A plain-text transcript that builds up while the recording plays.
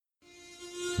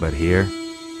But here,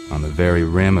 on the very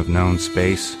rim of known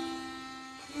space,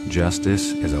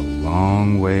 justice is a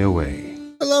long way away.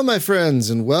 Hello, my friends,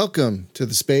 and welcome to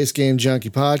the Space Game Junkie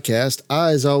Podcast.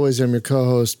 I, as always, am your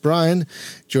co-host, Brian.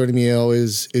 Joining me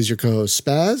always is your co-host,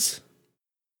 Spaz.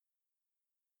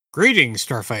 Greetings,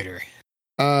 Starfighter.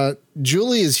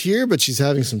 Julie is here, but she's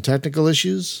having some technical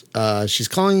issues. She's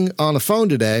calling on a phone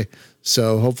today,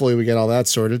 so hopefully we get all that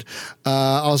sorted.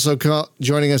 Also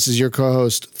joining us is your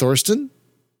co-host, Thorsten.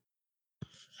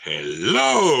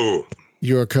 Hello.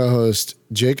 Your co-host,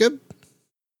 Jacob.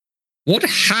 What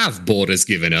have borders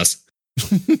given us?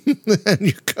 And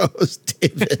your co-host,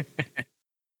 David.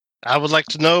 I would like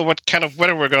to know what kind of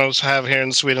weather we're going to have here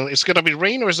in Sweden. Is it going to be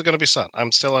rain or is it going to be sun?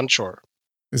 I'm still unsure.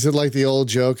 Is it like the old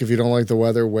joke, if you don't like the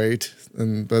weather, wait?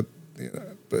 But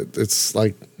it's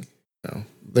like,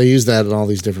 they use that in all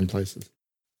these different places.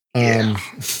 Yeah.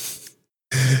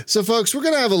 So, folks, we're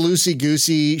going to have a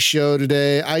loosey-goosey show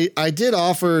today. I did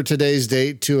offer today's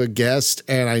date to a guest,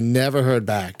 and I never heard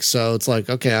back. So it's like,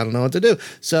 okay, I don't know what to do.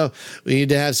 So we need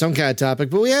to have some kind of topic,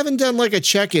 but we haven't done like a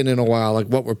check-in in a while, like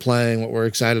what we're playing, what we're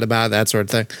excited about, that sort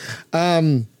of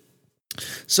thing.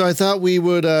 So I thought we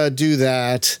would do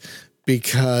that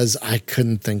because I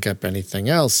couldn't think up anything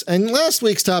else. And last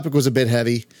week's topic was a bit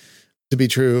heavy, to be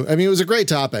true. I mean, it was a great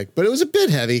topic, but it was a bit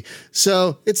heavy.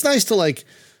 So it's nice to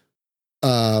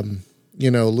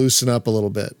loosen up a little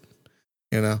bit,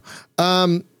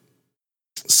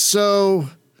 So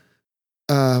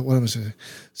what am I saying?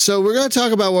 So we're going to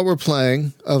talk about what we're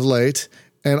playing of late,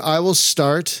 and I will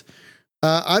start.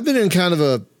 I've been in kind of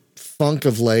a funk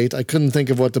of late. I couldn't think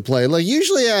of what to play. Like,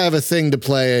 usually I have a thing to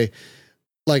play,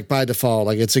 like by default,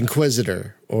 like it's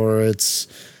Inquisitor or it's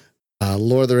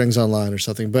Lord of the Rings Online or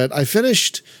something. But I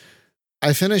finished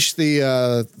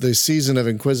the season of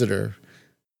Inquisitor,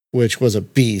 which was a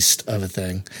beast of a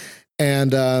thing.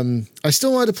 And I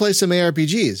still wanted to play some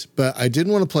ARPGs, but I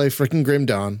didn't want to play freaking Grim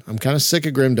Dawn. I'm kind of sick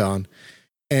of Grim Dawn.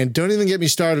 And don't even get me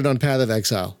started on Path of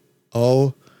Exile.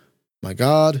 Oh my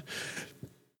God.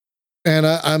 And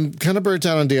I'm kind of burnt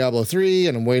out on Diablo 3,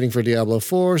 and I'm waiting for Diablo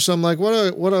 4. So I'm like, what do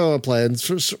I want to play? And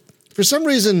for some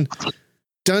reason,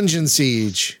 Dungeon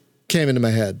Siege came into my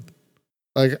head.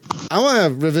 Like, I want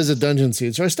to revisit Dungeon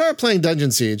Siege. So I started playing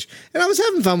Dungeon Siege, and I was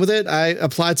having fun with it. I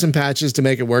applied some patches to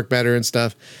make it work better and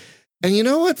stuff. And you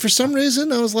know what? For some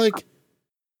reason, I was like,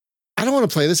 I don't want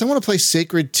to play this. I want to play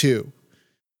Sacred 2.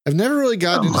 I've never really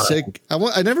gotten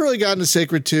I never really got into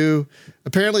Sacred 2.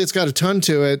 Apparently, it's got a ton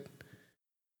to it.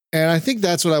 And I think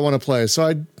that's what I want to play. So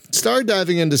I started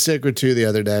diving into Sacred 2 the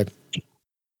other day.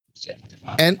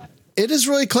 And it has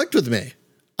really clicked with me.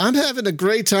 I'm having a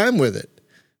great time with it.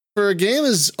 For a game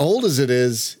as old as it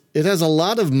is, it has a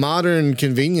lot of modern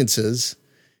conveniences.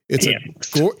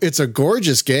 It's a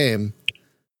gorgeous game.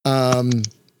 Everything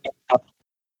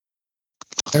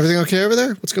okay over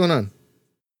there? What's going on?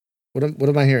 What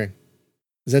am I hearing?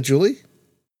 Is that Julie?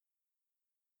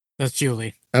 That's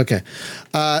Julie. Okay.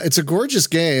 It's a gorgeous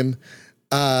game.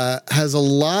 Has a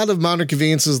lot of modern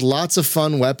conveniences, lots of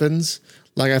fun weapons.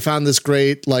 Like, I found this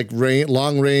great,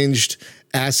 long-ranged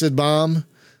acid bomb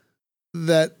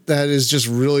that is just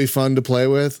really fun to play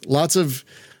with. Lots of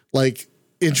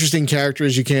interesting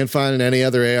characters you can't find in any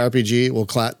other ARPG. Well,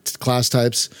 class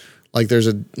types. Like, there's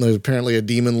apparently a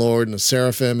demon lord and a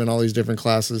seraphim and all these different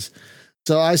classes.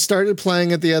 So I started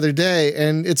playing it the other day,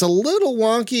 and it's a little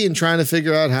wonky in trying to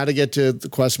figure out how to get to the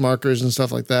quest markers and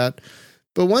stuff like that.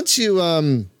 But once you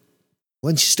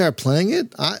start playing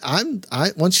it,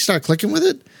 once you start clicking with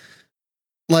it,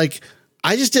 like,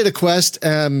 I just did a quest.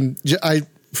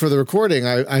 For the recording,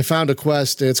 I found a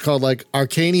quest. It's called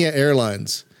Arcania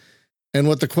Airlines. And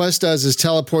what the quest does is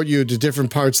teleport you to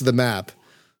different parts of the map.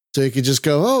 So you could just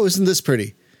go, oh, isn't this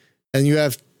pretty? And you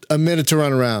have a minute to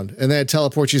run around, and then it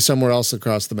teleports you somewhere else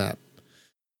across the map.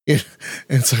 And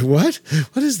it's like, what?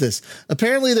 What is this?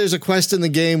 Apparently there's a quest in the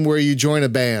game where you join a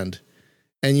band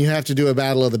and you have to do a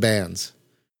battle of the bands.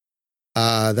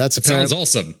 Sounds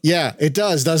awesome. Yeah, it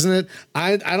does, doesn't it?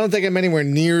 I don't think I'm anywhere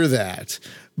near that,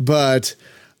 but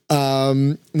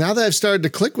now that I've started to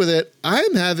click with it,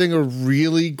 I'm having a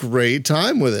really great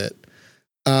time with it.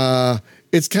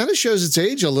 It kind of shows its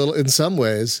age a little in some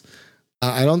ways.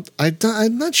 I'm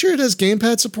not sure it has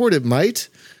gamepad support. It might.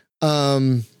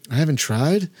 I haven't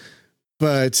tried,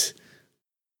 but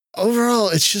overall,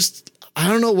 it's just, I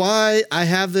don't know why I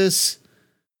have this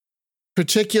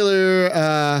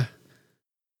particular,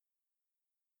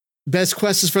 best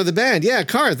quest is for the band. Yeah,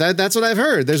 Karth, that's what I've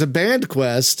heard. There's a band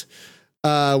quest,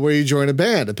 where you join a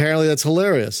band. Apparently that's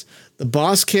hilarious. The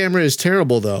boss camera is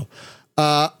terrible though.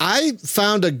 I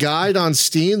found a guide on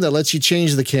Steam that lets you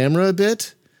change the camera a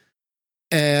bit.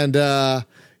 And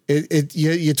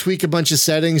you tweak a bunch of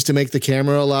settings to make the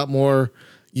camera a lot more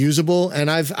usable, and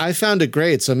I found it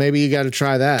great. So maybe you got to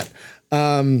try that.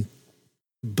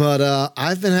 But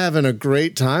I've been having a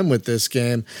great time with this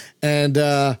game, and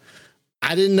I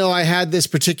didn't know I had this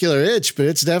particular itch, but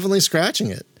it's definitely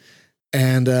scratching it.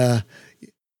 And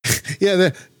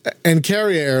and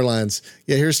Carrier Airlines.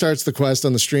 Yeah, here starts the quest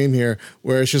on the stream here,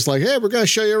 where it's just like, hey, we're going to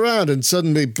show you around, and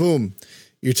suddenly, boom,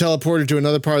 you're teleported to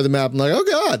another part of the map. I'm like, oh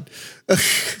God.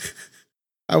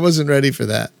 I wasn't ready for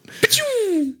that.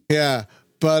 Yeah,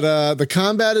 but the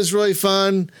combat is really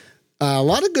fun. A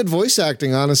lot of good voice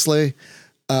acting, honestly.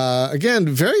 Again,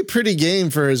 very pretty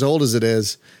game for as old as it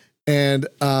is. And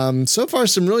so far,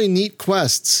 some really neat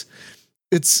quests.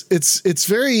 It's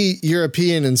very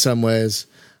European in some ways.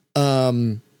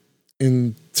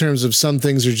 In terms of some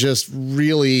things are just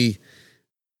really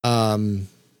not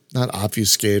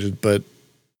obfuscated, but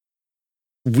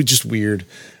just weird.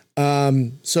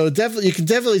 So definitely, you can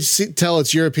definitely tell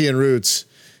it's European roots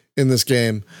in this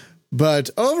game. But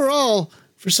overall,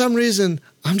 for some reason,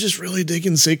 I'm just really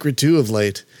digging Sacred 2 of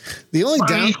late. The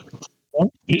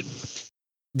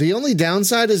only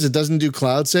downside is it doesn't do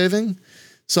cloud saving.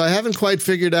 So I haven't quite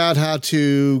figured out how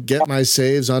to get my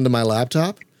saves onto my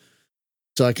laptop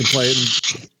so I can play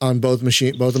it on both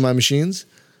of my machines.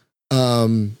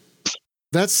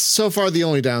 That's so far the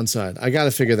only downside. I got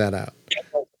to figure that out.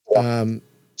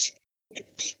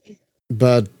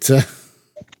 But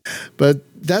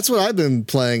that's what I've been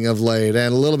playing of late,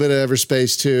 and a little bit of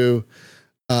Everspace too.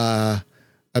 I've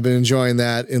been enjoying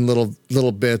that in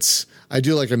little bits. I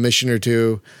do like a mission or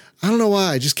two. I don't know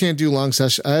why. I just can't do long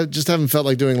sessions. I just haven't felt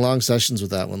like doing long sessions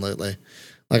with that one lately.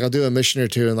 Like I'll do a mission or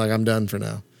two and like I'm done for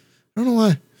now. I don't know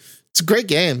why. It's a great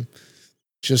game.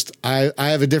 Just I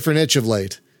have a different itch of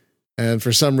late. And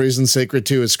for some reason, Sacred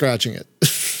 2 is scratching it.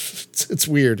 It's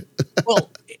weird. Well,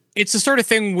 it's the sort of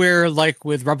thing where, like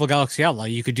with Rebel Galaxy Outlaw,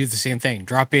 you could do the same thing.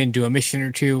 Drop in, do a mission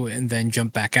or two, and then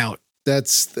jump back out.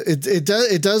 It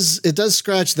does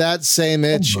scratch that same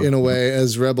itch in a way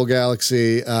as Rebel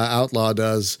Galaxy Outlaw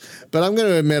does. But I'm going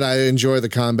to admit I enjoy the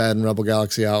combat in Rebel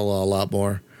Galaxy Outlaw a lot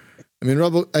more. I mean,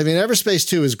 Everspace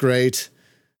 2 is great,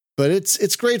 but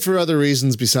it's great for other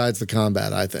reasons besides the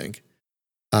combat, I think.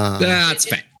 That's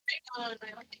fair.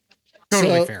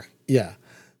 Totally fair. Yeah.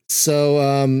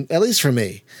 So at least for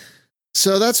me.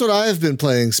 So that's what I've been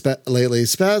playing lately.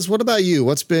 Spaz, what about you?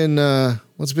 What's been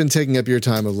taking up your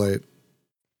time of late?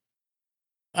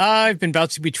 I've been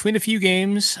bouncing between a few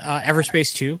games,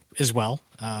 Everspace 2 as well.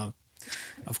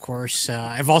 Of course,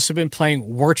 I've also been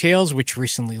playing War Tales, which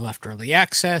recently left early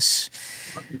access,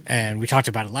 and we talked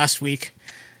about it last week.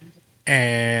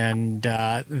 And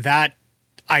that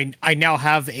I now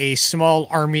have a small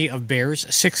army of bears,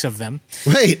 6 of them.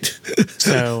 Wait.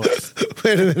 So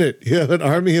wait a minute. You have an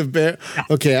army of bears? Yeah.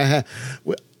 Okay,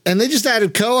 and they just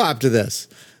added co-op to this.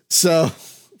 So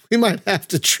we might have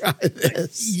to try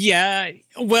this. Yeah.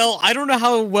 Well, I don't know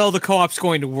how well the co-op's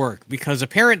going to work because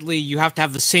apparently you have to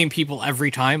have the same people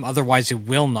every time. Otherwise, it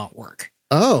will not work.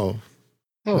 Oh.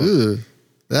 Ooh.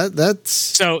 That's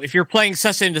so if you're playing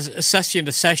session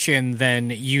to session, then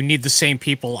you need the same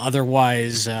people.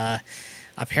 Otherwise,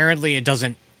 apparently it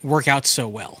doesn't work out so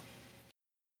well.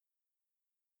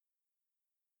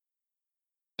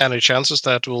 Any chances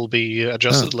that will be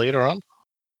adjusted later on?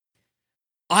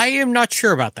 I am not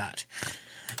sure about that.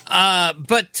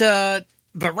 But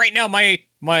right now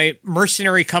my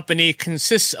mercenary company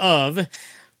consists of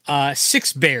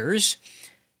 6 bears,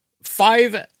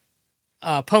 5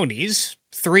 ponies,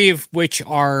 3 of which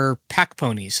are pack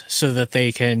ponies, so that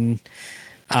they can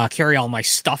carry all my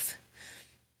stuff,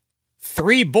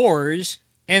 3 boars,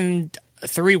 and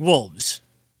 3 wolves.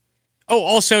 Oh,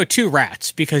 also 2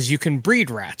 rats, because you can breed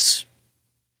rats.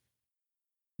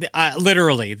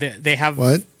 Literally, they have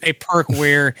a perk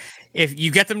where if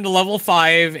you get them to level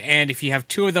 5, and if you have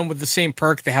 2 of them with the same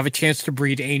perk, they have a chance to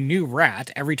breed a new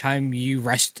rat every time you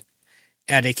rest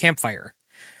at a campfire.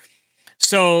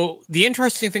 So the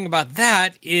interesting thing about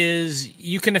that is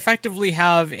you can effectively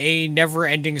have a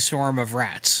never-ending swarm of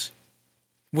rats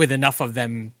with enough of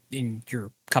them in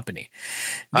your company.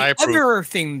 The other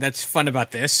thing that's fun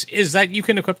about this is that you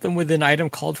can equip them with an item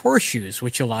called horseshoes,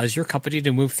 which allows your company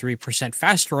to move 3%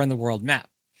 faster on the world map.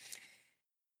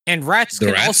 And rats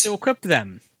can also equip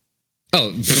them.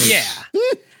 Oh, yeah.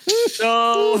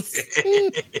 So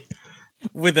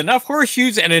with enough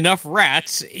horseshoes and enough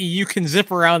rats, you can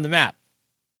zip around the map.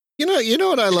 You know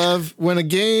what I love? When a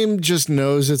game just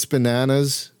knows it's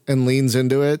bananas and leans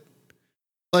into it.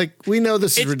 Like, we know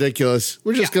this is ridiculous.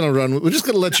 We're just going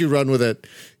to let you run with it,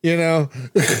 you know?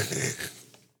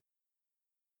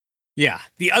 Yeah.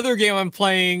 The other game I'm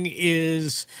playing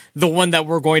is the one that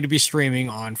we're going to be streaming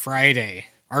on Friday.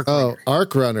 Arc Runner.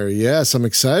 Arc Runner. Yes, I'm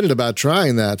excited about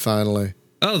trying that finally.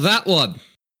 Oh, that one.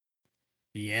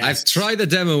 Yes. I've tried the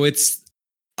demo. It's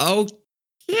okay.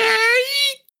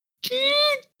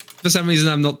 For some reason,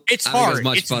 I'm not. It's having hard. As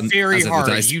much It's fun very as hard.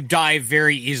 advertised. You die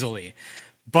very easily,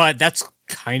 but that's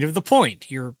kind of the point.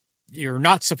 You're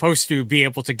not supposed to be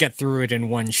able to get through it in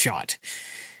one shot.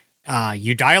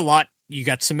 You die a lot. You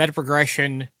got some meta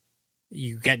progression.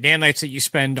 You get nanites that you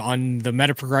spend on the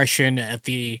meta progression at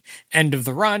the end of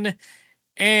the run,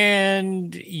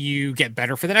 and you get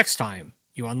better for the next time.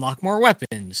 You unlock more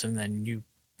weapons, and then you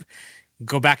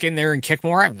go back in there and kick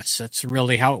more ass. That's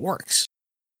really how it works.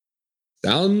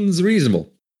 Sounds reasonable.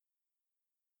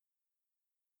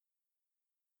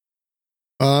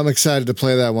 I'm excited to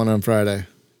play that one on Friday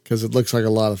because it looks like a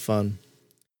lot of fun.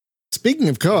 Speaking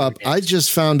of co-op, I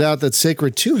just found out that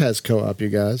Sacred 2 has co-op, you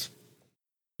guys.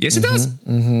 Yes, it does.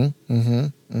 Would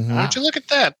you look at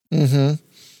that?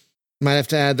 Might have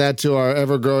to add that to our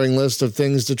ever-growing list of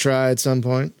things to try at some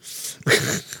point.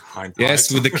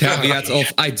 Yes, with the caveat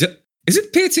of is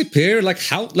it peer-to-peer? Like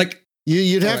how? Like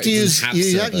you'd have to use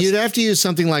you'd have to use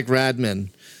something like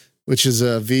Radmin, which is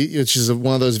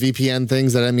one of those VPN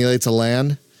things that emulates a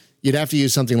LAN. You'd have to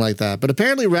use something like that. But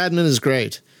apparently Radmin is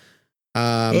great.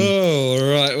 Right.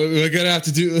 We're going to have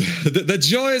to do the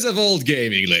joys of old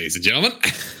gaming, ladies and gentlemen.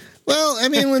 Well, I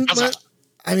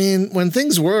mean, when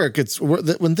things work,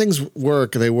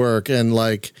 they work. And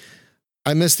like,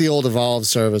 I miss the old Evolve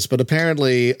service, but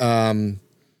apparently,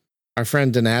 our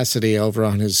friend Denacity over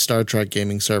on his Star Trek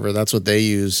gaming server, that's what they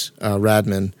use,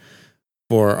 Radmin,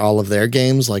 for all of their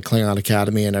games, like Klingon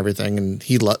Academy and everything. And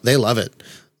they love it.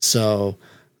 So,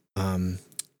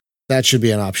 that should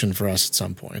be an option for us at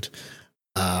some point.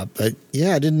 But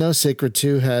yeah, I didn't know Sacred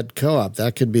 2 had co-op.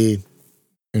 That could be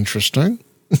interesting.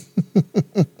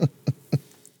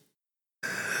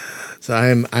 So I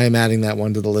am adding that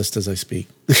one to the list as I speak.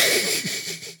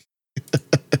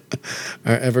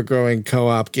 Our ever-growing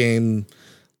co-op game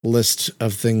list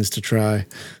of things to try.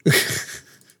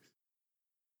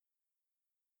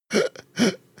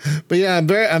 But yeah, I'm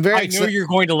very. I know you're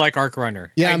going to like Arc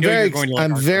Runner. Yeah, I'm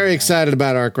very excited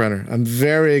about Arc Runner. I'm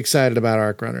very excited about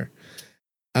Arc Runner.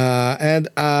 And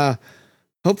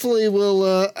hopefully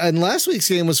we'll. And last week's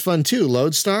game was fun too.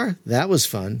 Lodestar, that was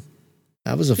fun.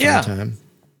 That was a fun time.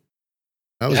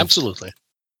 That was absolutely.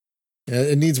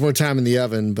 It needs more time in the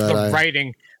oven, but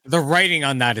the writing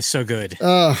on that is so good.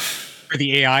 For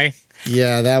the AI.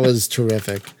 Yeah, that was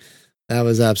terrific. That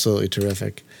was absolutely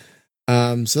terrific.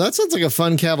 So that sounds like a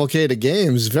fun cavalcade of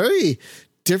games. Very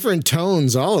different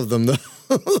tones, all of them, though.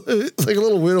 It's like a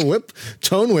little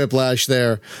tone whiplash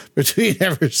there between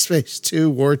Everspace 2,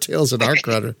 War Tales, and Arc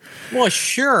Runner. Well,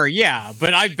 sure, yeah,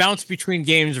 but I bounce between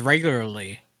games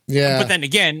regularly. Yeah. But then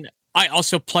again, I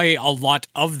also play a lot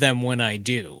of them when I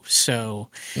do. So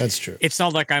that's true. It's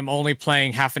not like I'm only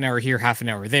playing half an hour here, half an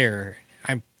hour there.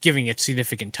 I'm giving it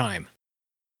significant time.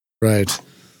 Right.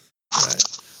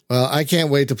 Well, I can't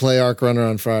wait to play Arc Runner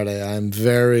on Friday. I'm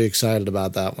very excited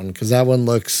about that one because that one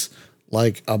looks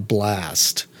like a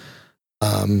blast.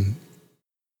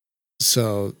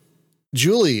 So,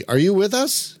 Julie, are you with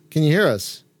us? Can you hear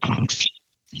us?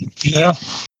 Yeah.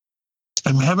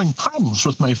 I'm having problems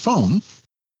with my phone.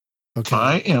 Okay.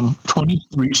 I am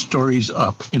 23 stories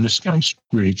up in a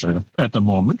skyscraper at the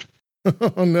moment.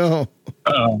 Oh, no.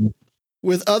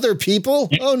 With other people?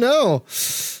 Oh, no.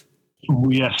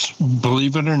 Yes,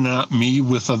 believe it or not, me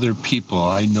with other people.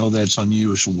 I know that's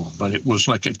unusual, but it was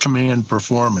like a command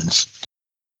performance.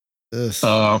 When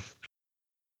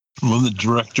the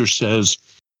director says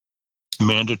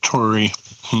mandatory,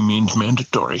 he means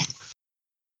mandatory.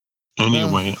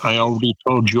 Anyway, I already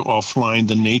told you offline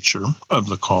the nature of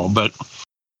the call, but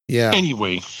yeah.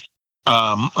 Anyway,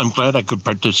 I'm glad I could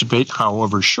participate,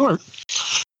 however short.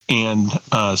 And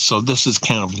so this is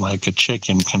kind of like a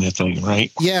check-in kind of thing,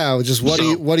 right? Yeah, just what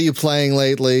are you playing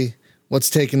lately? What's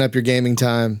taking up your gaming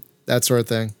time? That sort of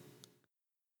thing.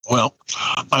 Well,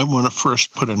 I want to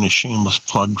first put in a shameless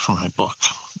plug for my book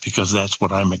because that's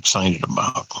what I'm excited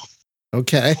about.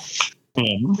 Okay.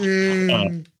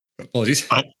 And, apologies.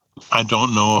 I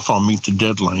don't know if I'll meet the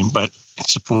deadline, but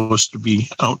it's supposed to be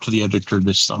out to the editor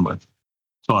this summer.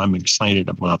 So I'm excited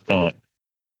about that.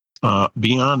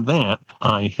 Beyond that,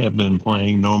 I have been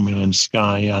playing No Man's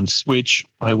Sky on Switch.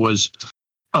 I was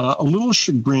a little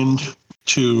chagrined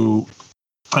to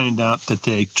find out that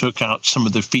they took out some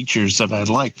of the features that I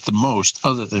liked the most,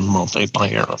 other than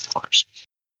multiplayer, of course.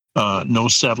 No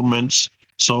settlements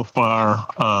so far,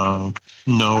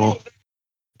 no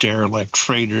derelict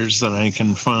freighters that I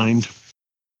can find.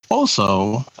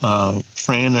 Also,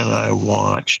 Fran and I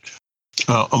watched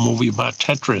a movie about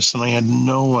Tetris, and I had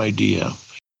no idea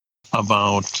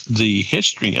about the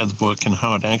history of the book and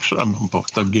how it actually,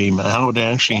 the game, how it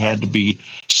actually had to be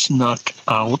snuck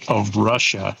out of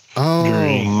Russia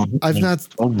during.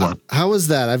 How was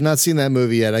that? I've not seen that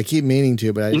movie yet. I keep meaning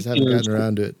to, but I just haven't gotten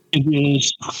around to it. It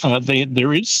is.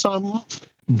 There is some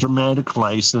dramatic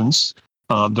license.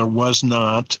 There was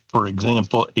not, for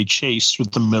example, a chase through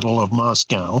the middle of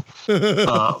Moscow,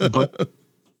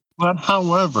 But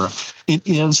however, it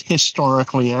is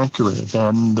historically accurate,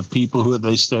 and the people who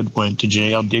they said went to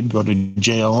jail did go to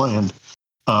jail. And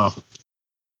I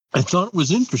thought it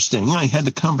was interesting. I had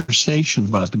a conversation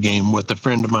about the game with a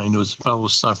friend of mine who's a fellow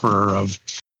sufferer of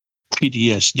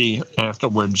PTSD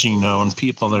afterwards, and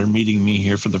people that are meeting me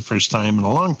here for the first time in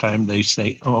a long time, they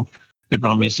say, they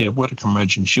probably say, what a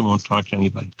curmudgeon, she won't talk to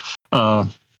anybody.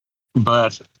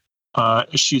 But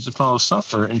she's a fellow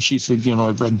sufferer, and she said,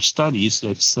 I've read studies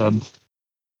that said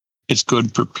it's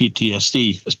good for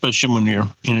PTSD, especially when you're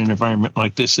in an environment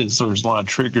like this. There's a lot of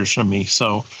triggers for me.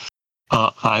 So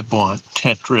I bought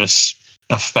Tetris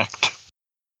Effect.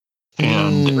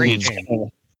 And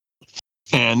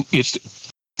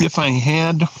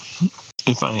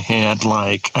if I had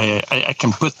like, I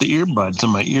can put the earbuds in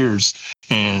my ears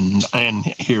and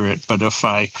hear it. But if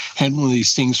I had one of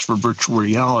these things for virtual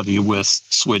reality with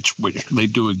Switch, which they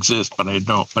do exist, but I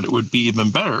don't, but it would be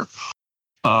even better.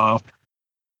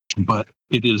 But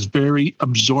it is very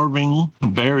absorbing,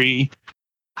 very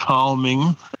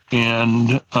calming.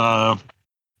 And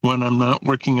when I'm not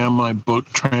working on my book,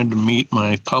 trying to meet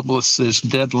my publicist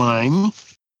deadline,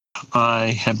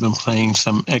 I have been playing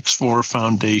some X4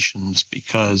 Foundations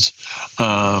because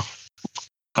I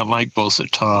like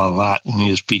Bosata a lot and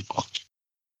his people.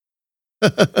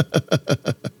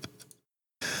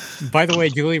 By the way,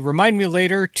 Julie, remind me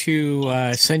later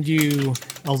to send you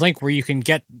a link where you can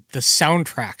get the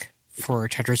soundtrack for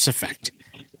Tetris Effect,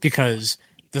 because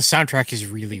the soundtrack is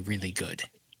really, really good.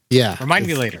 Yeah. Remind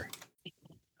me later.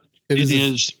 It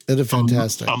is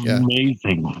fantastic.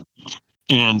 Amazing. Yeah.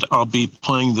 And I'll be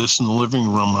playing this in the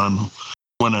living room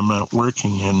when I'm not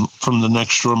working. And from the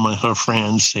next room, I hear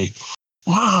friends say,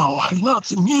 wow, I love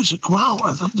the music. Wow,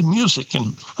 I love the music.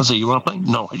 And I say, you want to play?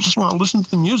 No, I just want to listen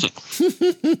to the music.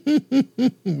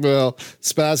 Well,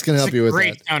 Spaz can help you with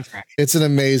great that. Soundtrack. It's an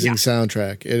amazing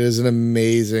soundtrack. It is an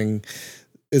amazing.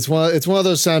 It's one of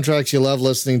those soundtracks you love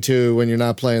listening to when you're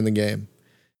not playing the game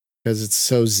because it's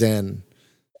so zen.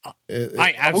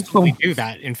 I absolutely do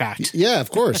that, in fact. Yeah,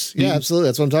 of course. Yeah, absolutely.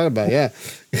 That's what I'm talking about. Yeah.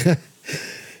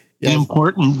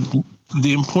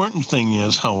 The important thing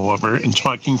is, however, in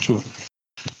talking to,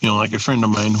 like a friend of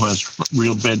mine who has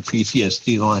real bad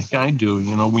PTSD like I do,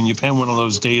 when you've had one of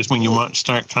those days when you want to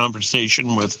start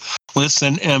conversation with,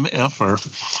 listen, MFer,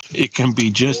 it can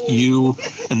be just you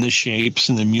and the shapes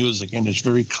and the music, and it's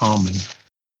very calming.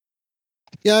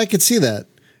 Yeah, I could see that.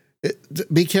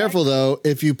 Be careful, though.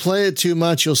 If you play it too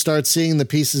much, you'll start seeing the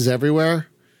pieces everywhere,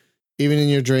 even in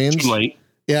your dreams. Too late.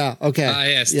 Yeah, okay.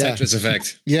 Yes, yeah. Tetris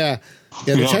Effect. Yeah,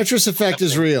 the Tetris Effect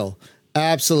is real.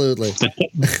 Absolutely.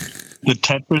 The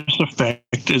Tetris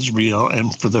Effect is real,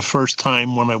 and for the first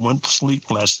time when I went to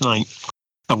sleep last night,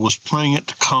 I was playing it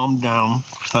to calm down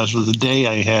because of the day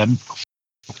I had.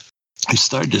 I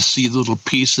started to see little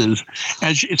pieces.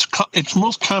 As it's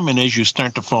most common as you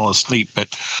start to fall asleep,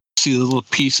 but see the little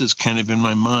pieces kind of in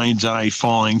my mind's eye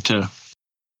falling to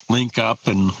link up,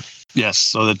 and yes,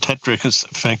 so the Tetris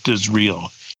Effect is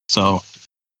real. So,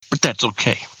 but that's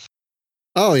okay.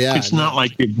 Oh yeah, it's not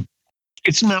like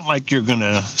you're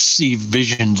gonna see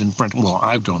visions in front. Well,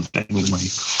 I don't anyway.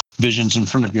 Visions in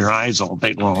front of your eyes all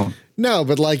day long. No,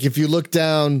 but like if you look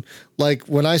down, like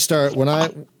for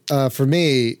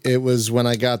me, it was when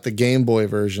I got the Game Boy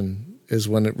version is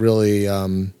when it really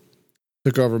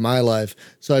took over my life.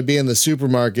 So I'd be in the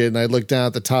supermarket and I'd look down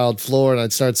at the tiled floor and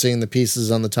I'd start seeing the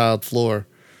pieces on the tiled floor.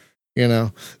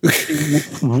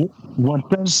 What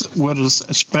is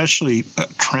especially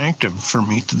attractive for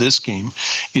me to this game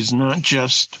is not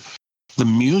just the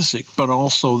music, but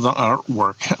also the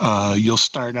artwork. You'll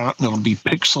start out and it'll be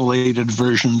pixelated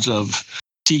versions of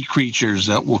sea creatures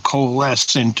that will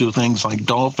coalesce into things like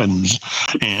dolphins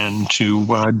and to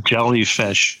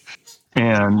jellyfish.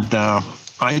 And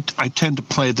I tend to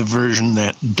play the version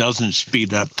that doesn't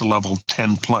speed up to level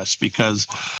 10 plus because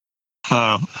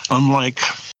unlike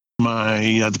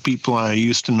the people I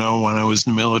used to know when I was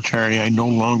in the military, I no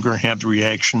longer have the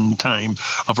reaction time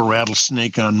of a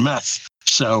rattlesnake on meth.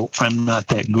 So I'm not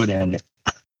that good at it.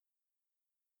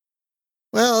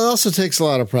 Well, it also takes a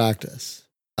lot of practice.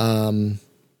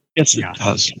 Yes, it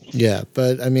does. Yeah,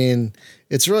 but I mean,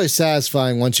 it's really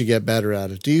satisfying once you get better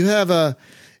at it. Do you have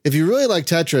if you really like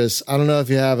Tetris, I don't know if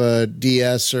you have a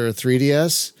DS or a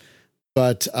 3DS,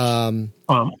 but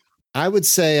I would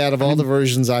say out of all the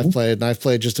versions I've played, and I've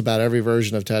played just about every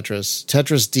version of Tetris,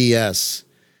 Tetris DS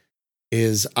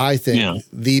is, I think,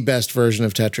 the best version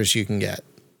of Tetris you can get,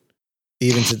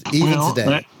 even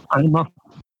today.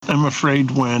 I'm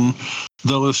afraid when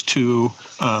those two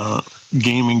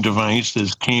gaming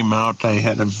devices came out, I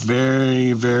had a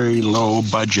very, very low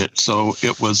budget. So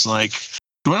it was like,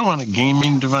 do I want a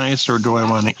gaming device or do I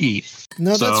want to eat?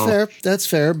 No, that's fair. That's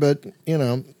fair. But, I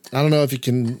don't know if you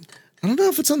can. I don't know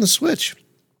if it's on the Switch.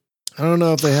 I don't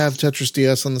know if they have Tetris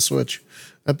DS on the Switch.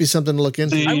 That'd be something to look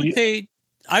into.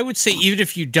 I would say even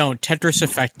if you don't, Tetris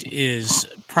Effect is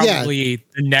probably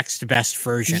the next best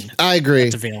version. I agree.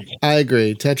 That's available. I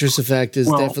agree. Tetris Effect is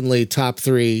definitely top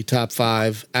 3, top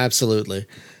 5. Absolutely.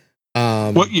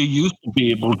 What you used to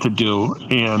be able to do,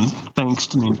 and thanks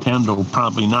to Nintendo,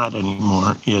 probably not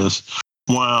anymore, is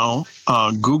while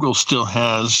Google still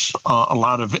has a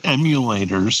lot of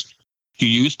emulators, you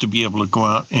used to be able to go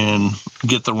out and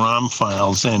get the ROM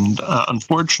files. And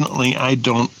unfortunately, I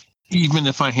don't, even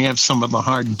if I have some of the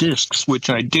hard disks, which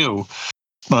I do,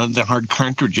 the hard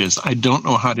cartridges, I don't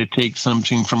know how to take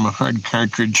something from a hard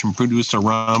cartridge and produce a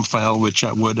ROM file, which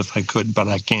I would if I could, but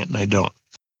I can't and I don't.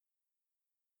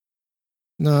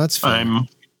 No, that's fine.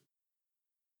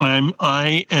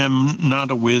 I am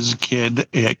not a whiz kid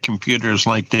at computers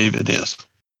like David is.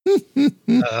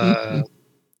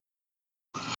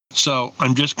 So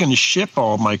I'm just going to ship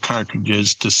all my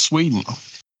cartridges to Sweden.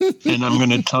 And I'm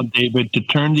going to tell David to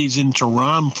turn these into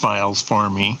ROM files for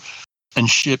me and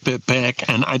ship it back.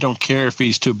 And I don't care if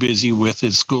he's too busy with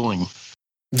his schooling.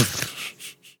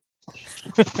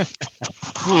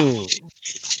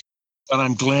 But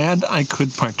I'm glad I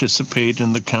could participate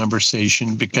in the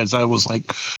conversation because I was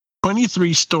like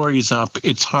 23 stories up.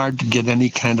 It's hard to get any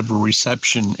kind of a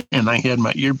reception. And I had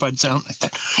my earbuds out. I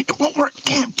said, it won't work.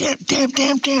 Damn.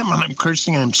 And I'm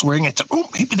cursing. I'm swearing. I said, oh,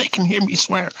 maybe they can hear me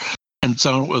swear. And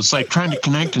so it was like trying to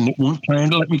connect, and it won't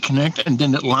trying to let me connect, and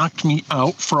then it locked me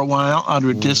out for a while out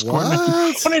of Discord. What?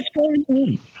 I said, what is going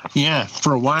on? Yeah,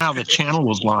 for a while the channel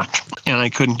was locked, and I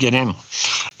couldn't get in.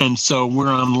 And so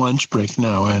we're on lunch break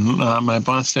now, and my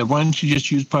boss said, why don't you just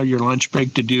use part of your lunch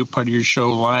break to do part of your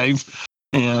show live?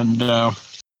 And I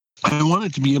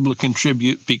wanted to be able to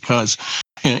contribute because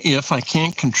if I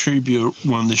can't contribute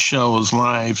when the show is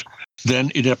live,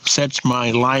 then it upsets my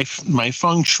life, my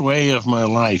feng shui of my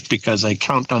life, because I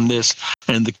count on this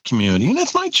and the community. And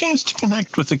it's my chance to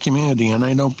connect with the community. And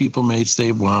I know people may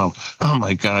say, wow, oh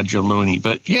my God, you're loony.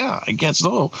 But yeah, I guess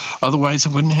so. Otherwise, I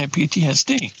wouldn't have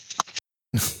PTSD.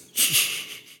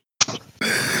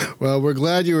 Well, we're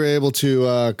glad you were able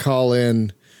to call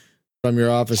in from your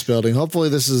office building. Hopefully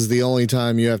this is the only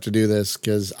time you have to do this,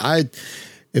 because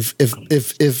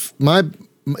if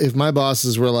my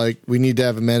bosses were like, we need to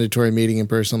have a mandatory meeting in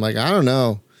person, I'm like, I don't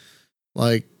know.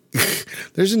 Like,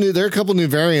 there are a couple new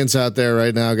variants out there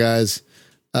right now, guys.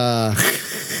 I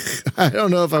don't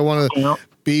know if I want to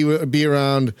be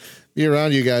around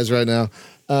you guys right now.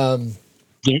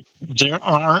 There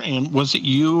are, and was it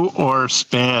you or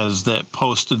Spaz that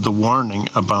posted the warning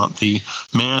about the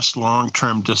mass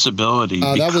long-term disability?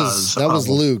 That was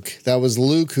Luke. That was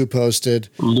Luke who posted.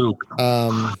 Luke.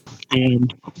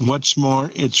 And what's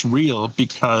more, it's real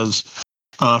because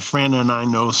Fran and I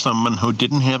know someone who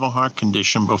didn't have a heart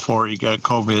condition before he got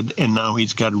COVID, and now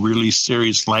he's got a really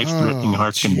serious life-threatening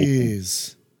heart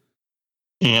condition.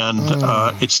 And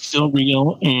it's still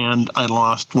real, and I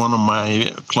lost one of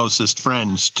my closest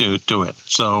friends to it.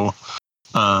 So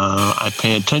I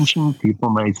pay attention. People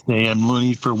might say I'm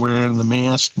loony for wearing the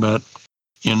mask, but,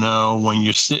 when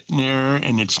you're sitting there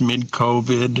and it's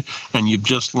mid-COVID and you've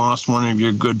just lost one of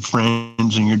your good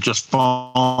friends and you're just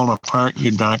falling apart,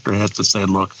 your doctor has to say,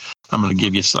 look, I'm going to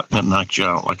give you something that knocks you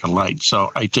out like a light.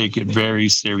 So I take it very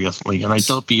seriously. And I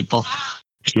tell people,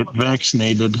 get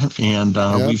vaccinated, and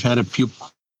we've had a few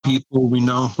people we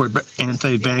know who are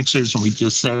anti-vaxxers, and we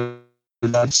just say,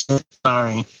 that's it,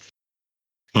 sorry.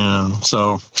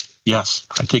 So, yes,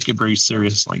 I take it very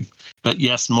seriously. But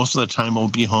yes, most of the time we'll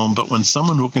be home, but when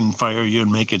someone who can fire you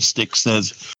and make it stick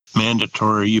says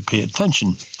mandatory, you pay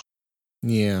attention.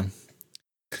 Yeah.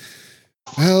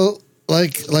 Well,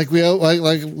 like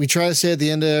we try to say at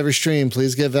the end of every stream,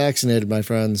 please get vaccinated, my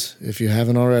friends, if you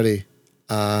haven't already.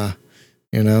 You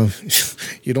don't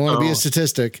want to be a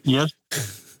statistic. Yes.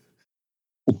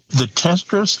 The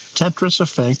Tetris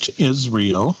effect is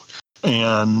real.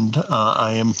 and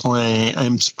I am playing.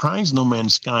 I'm surprised No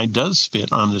Man's Sky does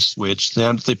fit on the Switch.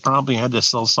 They probably had to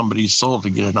sell somebody's soul to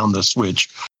get it on the Switch.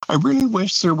 I really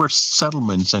wish there were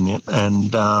settlements in it,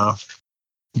 and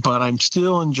but I'm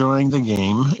still enjoying the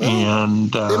game.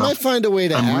 And they might find a way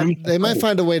to They might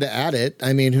find a way to add it.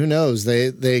 I mean, who knows?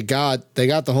 They got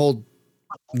the whole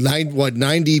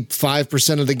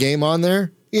 95% of the game on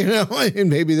there. You know, and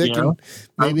maybe they can.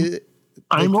 Maybe.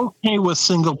 I'm okay with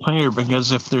single player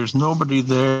because if there's nobody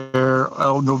there,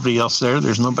 nobody else there,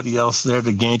 there's nobody else there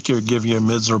to gank you or give you a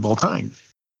miserable time.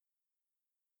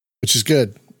 Which is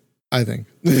good, I think.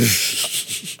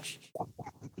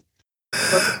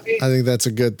 I think that's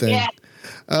a good thing.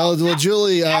 Well,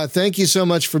 Julie, thank you so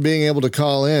much for being able to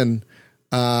call in.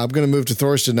 I'm going to move to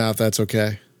Thorsten now, if that's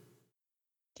okay.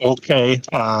 Okay.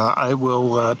 I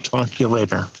will talk to you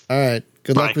later. All right.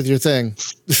 Good luck with your thing.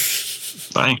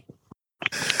 Bye.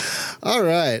 All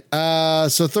right.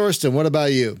 So, Thorsten, what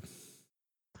about you?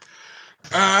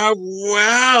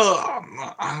 Well,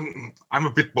 I'm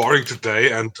a bit boring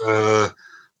today, and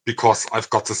because I've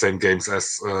got the same games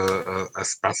as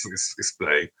Bas is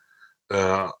playing.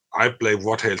 I play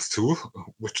War Tales 2,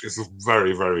 which is a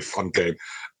very, very fun game,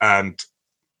 and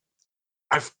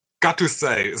I've got to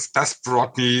say, Bas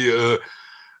brought me.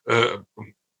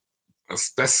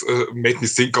 Stas made me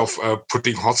think of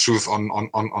putting horseshoes on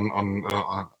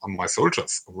my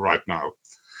soldiers right now.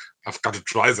 I've got to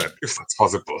try that if that's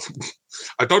possible.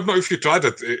 I don't know if you tried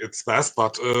it, it's Stas,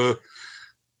 but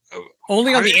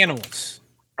only on the animals.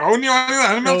 Only on the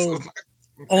animals. So,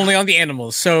 only on the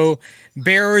animals. So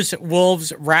bears,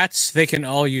 wolves, rats, they can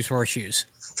all use horseshoes.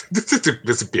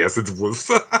 There's bears and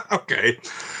wolves. Okay.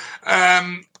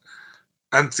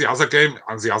 And the other game,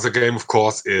 of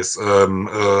course, is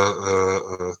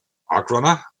Ark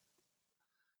Runner.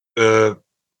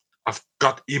 I've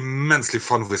got immensely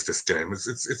fun with this game.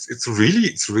 It's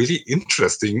really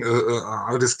interesting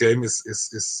how this game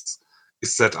is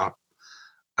set up,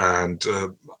 and I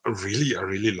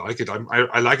really like it.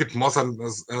 I like it more than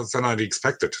I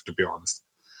expected, to be honest.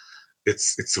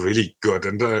 It's really good,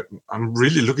 and I'm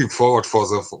really looking forward for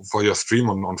your stream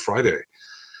on Friday.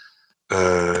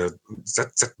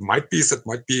 That might be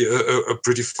a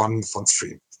pretty fun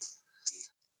stream.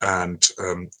 And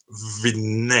the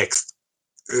next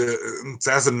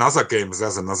there's another game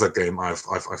I've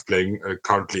playing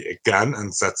currently again,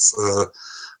 and that's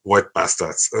White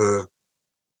Bastards.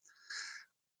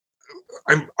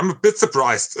 I'm a bit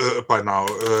surprised by now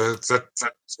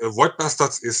that White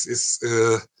Bastards is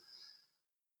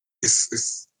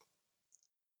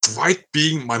quite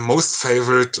being my most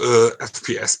favorite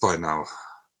FPS by now.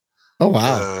 Oh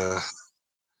wow!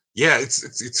 Yeah,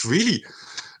 it's really.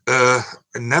 I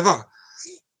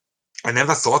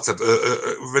never thought that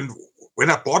when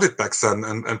I bought it back then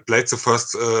and played the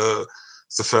first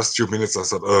few minutes, I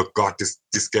thought, oh god,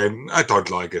 this game, I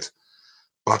don't like it.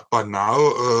 But by now,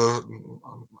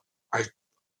 I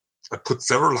put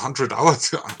several hundred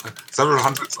hours of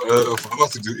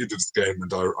hours into this game,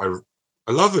 and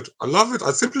I love it. I love it.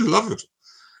 I simply love it.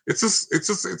 It's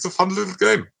a fun little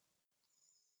game.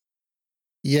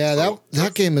 Yeah,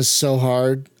 that game is so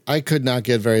hard. I could not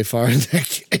get very far in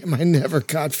that game. I never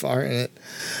got far in it.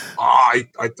 I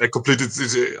completed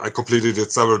it. I completed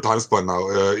it several times by now,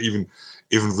 even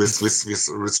with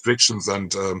restrictions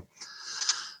and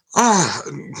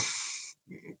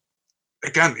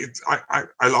again.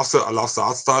 I love the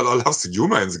art style. I love the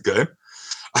humor in the game,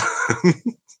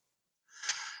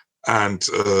 and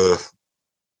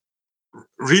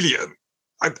really.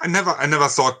 I never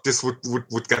thought this would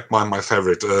get my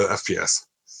favorite FPS.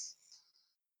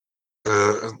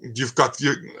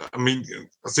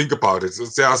 Think about it.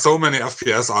 There are so many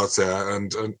FPS out there,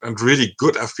 and really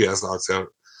good FPS out there,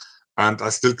 and I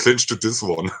still clinch to this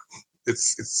one.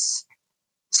 It's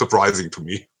surprising to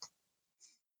me.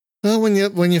 Well, when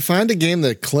you find a game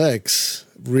that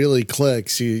really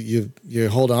clicks, you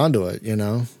hold on to it. You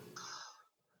know.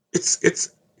 It's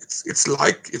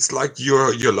like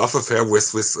your love affair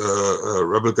with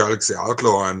Rebel Galaxy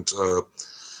Outlaw and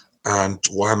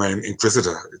Warhammer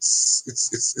Inquisitor.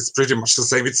 It's pretty much the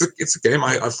same. It's a game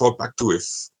I fall back to. If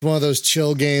one of those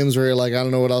chill games where you're like, I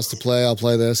don't know what else to play, I'll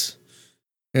play this.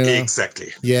 You know?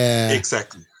 Exactly. Yeah.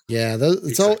 Exactly. Yeah.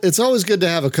 It's always good to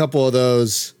have a couple of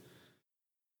those.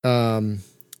 It's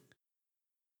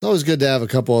always good to have a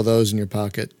couple of those in your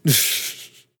pocket.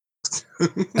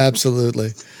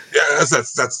 Absolutely. Yeah,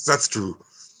 that's true.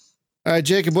 All right,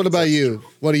 Jacob, what about you?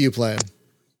 What are you playing?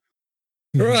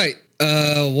 Right.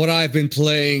 What I've been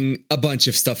playing, a bunch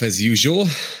of stuff as usual.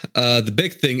 The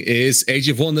big thing is Age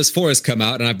of Wonders 4 has come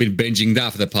out, and I've been binging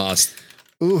that for the past...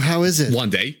 Ooh, how is it?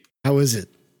 One day. How is it?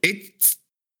 it's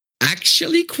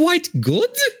actually quite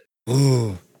good.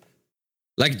 Ooh.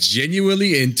 Like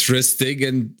genuinely interesting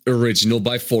and original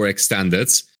by 4X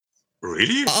standards.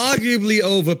 Really? Arguably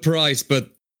overpriced, but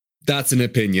that's an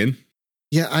opinion.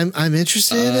 Yeah, I'm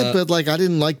interested in it, but like I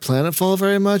didn't like Planetfall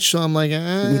very much, so I'm like,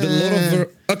 with a lot of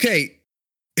okay.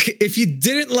 If you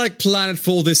didn't like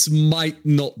Planetfall, this might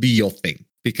not be your thing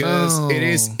because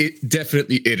it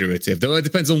definitely iterative. Though it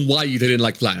depends on why you didn't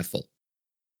like Planetfall.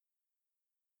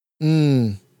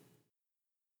 I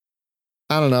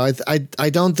don't know. I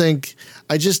don't think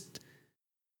it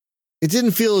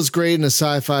didn't feel as great in a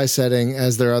sci-fi setting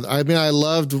as their other. I mean, I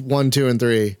loved 1, 2, and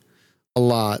 3 a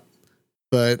lot,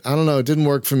 but I don't know. It didn't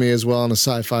work for me as well in a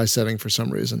sci-fi setting for some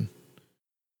reason.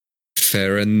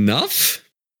 Fair enough.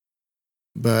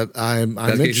 But I'm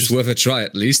interested. It's worth a try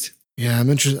at least. Yeah, I'm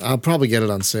interested. I'll probably get it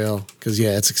on sale because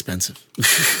it's expensive.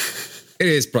 It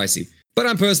is pricey, but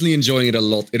I'm personally enjoying it a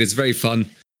lot. It is very fun.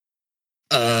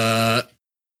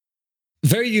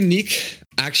 Very unique.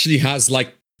 Actually has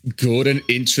like good and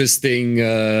interesting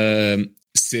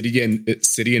city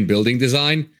and building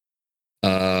design,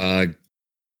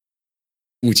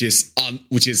 which is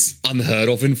unheard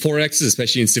of in 4X,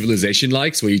 especially in Civilization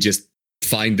likes, where you just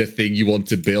find the thing you want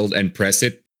to build and press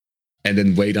it, and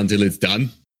then wait until it's done,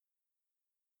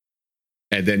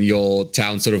 and then your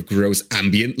town sort of grows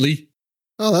ambiently.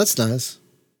 Oh, that's nice.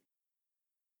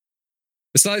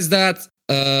 Besides that,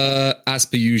 as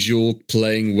per usual,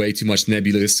 playing way too much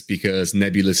Nebulous because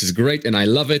Nebulous is great and I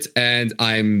love it, and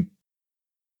I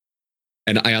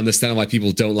understand why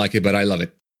people don't like it, but I love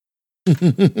it.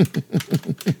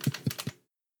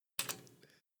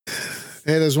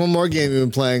 Hey, there's one more game you've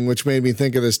been playing which made me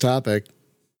think of this topic.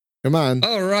 Come on.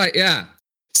 All right, yeah.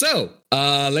 So,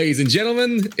 ladies and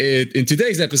gentlemen, in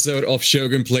today's episode of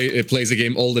Shogun plays a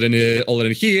game older than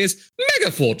he is,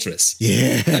 Mega Fortress.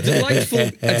 Yeah, a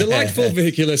delightful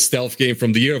vehicular stealth game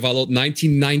from the year of our Lord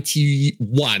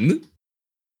 1991.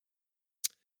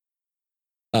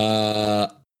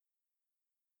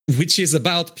 Which is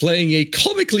about playing a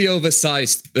comically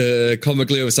oversized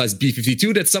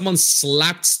B-52 that someone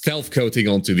slapped stealth coating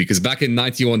onto, because back in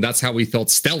 91, that's how we thought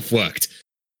stealth worked.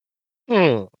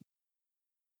 It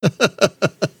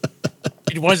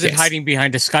wasn't hiding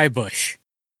behind a sky bush.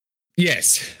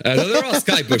 Yes. There are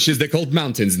sky bushes. They're called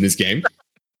mountains in this game.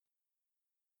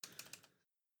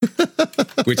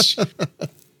 Which,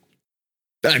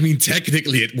 I mean,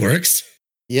 technically it works.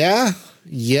 Yeah,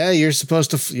 you're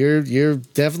supposed to. You're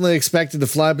definitely expected to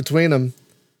fly between them.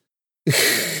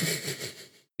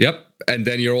 Yep, and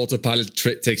then your autopilot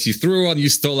takes you through, and you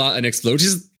stall out and explode. Which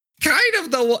is kind of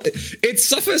it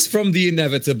suffers from the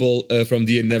inevitable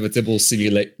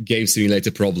game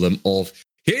simulator problem of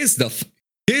here's the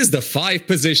 5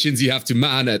 positions you have to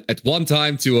man at one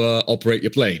time to operate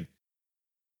your plane.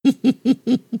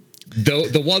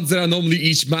 The ones that are normally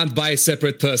each manned by a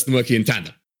separate person working in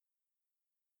tandem.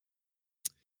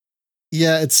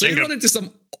 Yeah, so you run into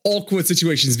some awkward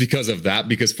situations because of that.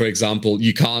 Because, for example,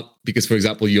 you're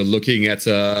looking at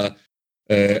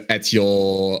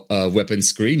your weapon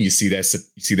screen. You see there's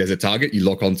a target. You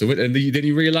lock onto it, and then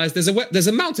you realize there's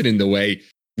a mountain in the way,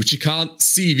 which you can't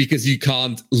see because you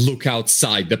can't look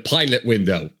outside the pilot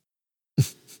window.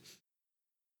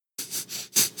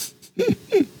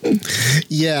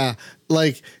 Yeah,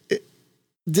 like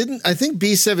I think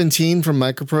B-17 from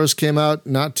Microprose came out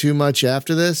not too much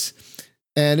after this,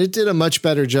 and it did a much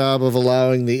better job of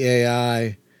allowing the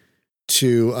AI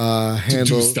to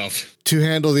handle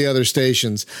the other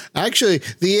stations. Actually,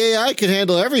 the AI could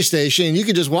handle every station, and you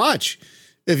could just watch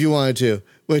if you wanted to,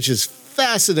 which is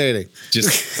fascinating.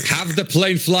 Just have the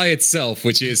plane fly itself,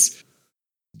 which is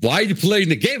why you playing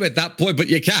the game at that point, but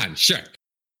you can, sure.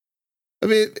 I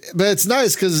mean, but it's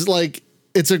nice because, like,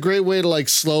 it's a great way to, like,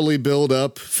 slowly build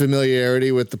up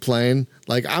familiarity with the plane.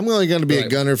 Like, I'm only going to be a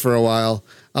gunner for a while.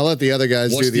 I'll let the other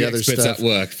guys do the other stuff. At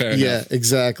work, fair enough. Yeah,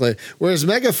 exactly. Whereas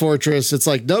Mega Fortress, it's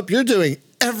like, nope, you're doing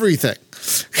everything.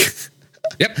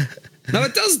 Yep. Now,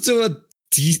 it does do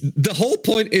the whole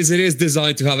point is it is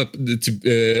designed to have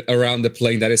around the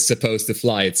plane that is supposed to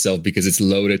fly itself because it's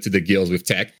loaded to the gills with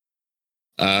tech.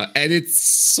 And it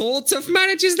sort of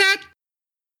manages that.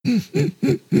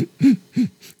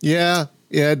 Yeah,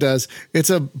 it does. It's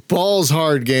a balls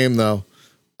hard game, though.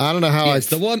 I don't know how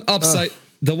The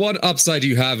one upside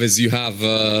you have is you have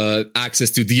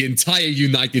access to the entire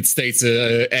United States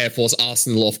Air Force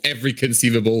arsenal of every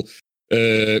conceivable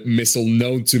missile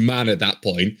known to man at that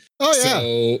point. Oh, yeah.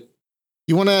 So,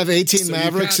 you want to have 18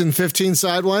 Mavericks and 15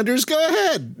 Sidewinders? Go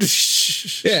ahead.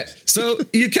 Yeah. So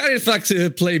you can, in fact,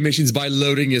 play missions by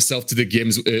loading yourself to the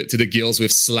gills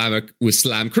with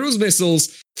slam cruise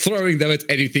missiles, throwing them at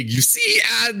anything you see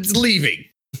and leaving.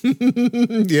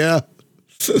 Yeah.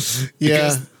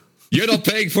 Yeah. You're not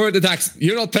paying for the tax.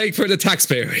 You're not paying for the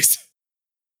taxpayers.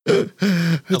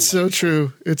 It's so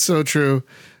true. It's so true.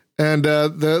 And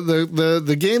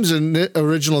the game's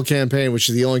original campaign, which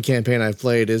is the only campaign I've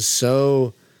played, is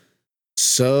so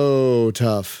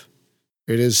tough.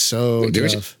 It is so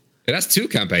tough. It has 2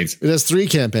 campaigns. It has 3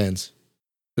 campaigns.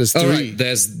 There's 3. Right.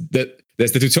 There's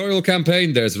the tutorial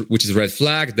campaign. Which is Red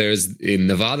Flag. There's in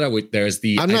Nevada. There's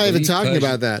the. I'm not even talking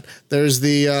about that. There's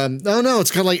the. No,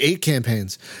 it's got like 8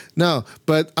 campaigns. No,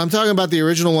 but I'm talking about the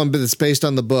original one, but it's based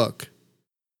on the book.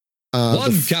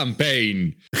 1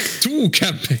 campaign, 2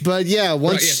 campaigns. But yeah,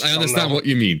 once. Right, yes, I understand what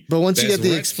you mean. But once there's you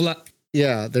get the. Flag.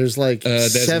 Yeah, there's like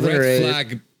there's 7 or 8.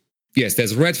 Flag. Yes,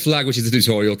 there's Red Flag, which is the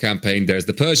tutorial campaign. There's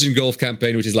the Persian Gulf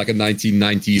campaign, which is like a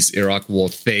 1990s Iraq War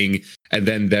thing. And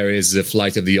then there is the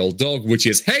Flight of the Old Dog, which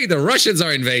is, hey, the Russians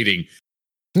are invading.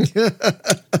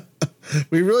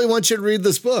 We really want you to read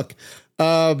this book,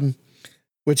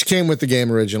 which came with the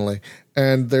game originally.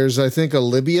 And there's, I think, a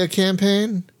Libya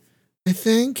campaign. I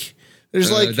think there's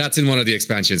that's in one of the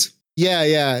expansions.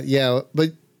 Yeah. But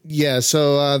yeah,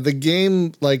 so the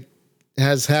game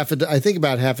has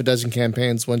about half a dozen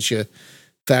campaigns once you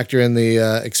factor in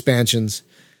the expansions,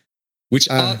 which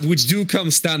do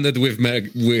come standard with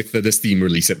the Steam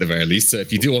release at the very least. So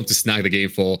if you do want to snag the game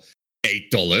for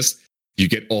 $8, you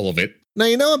get all of it. Now,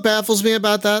 you know what baffles me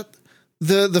about that?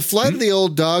 The Flight of the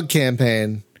Old Dog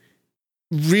campaign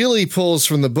really pulls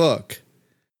from the book,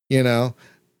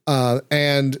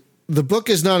 and the book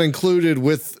is not included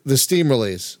with the Steam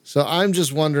release. So I'm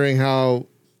just wondering how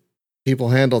people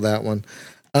handle that one.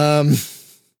 I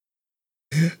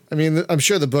mean, I'm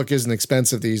sure the book isn't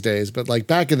expensive these days, but like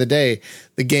back in the day,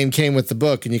 the game came with the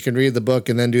book and you can read the book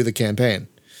and then do the campaign.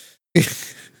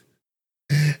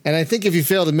 And I think if you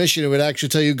failed a mission, it would actually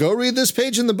tell you, go read this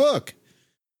page in the book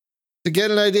to get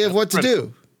an idea of what to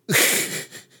do.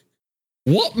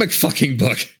 What McFucking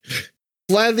book?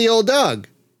 Flight of the Old Dog.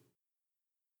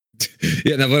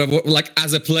 Yeah, no, but like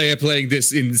as a player playing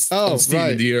this on Steam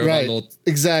in the year right.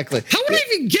 Exactly. How would I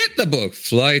even get the book?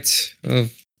 Flight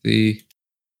of the...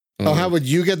 how would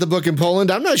you get the book in Poland?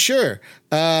 I'm not sure.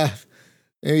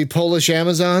 Maybe Polish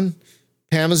Amazon?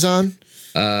 Pamazon?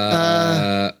 Is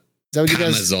that what you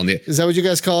guys? Amazon, yeah. Is that what you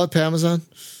guys call it? Pamazon?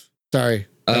 Sorry,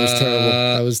 that was terrible.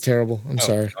 That was terrible. I'm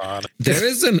sorry. God. There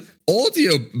is an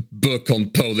audio book on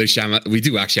Polish Amazon. We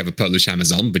do actually have a Polish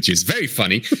Amazon, which is very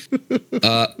funny.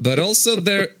 But also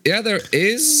there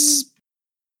is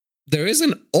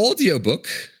an audio book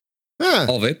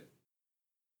of it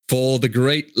for the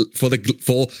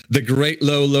great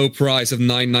low price of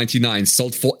 $9.99,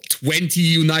 sold for $20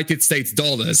 United States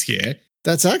here.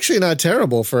 That's actually not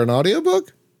terrible for an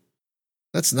audiobook.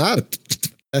 That's not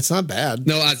bad.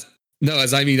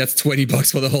 As I mean, that's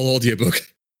 $20 for the whole audiobook.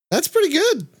 That's pretty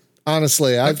good,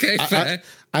 honestly. Fair.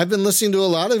 I've been listening to a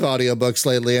lot of audiobooks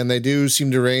lately, and they do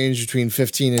seem to range between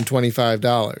 $15 and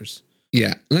 $25.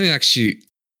 Yeah,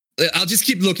 I'll just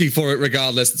keep looking for it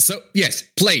regardless. So, yes,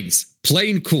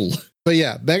 plain cool. But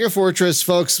yeah, Mega Fortress,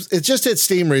 folks, it just hit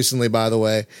Steam recently, by the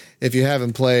way, if you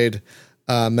haven't played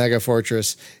Mega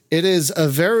Fortress. It is a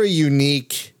very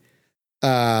unique,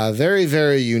 very,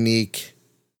 very unique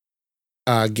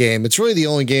game. It's really the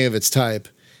only game of its type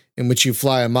in which you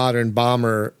fly a modern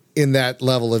bomber in that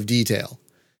level of detail.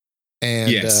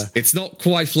 And yes, it's not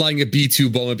quite flying a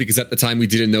B-2 bomber because at the time we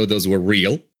didn't know those were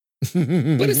real,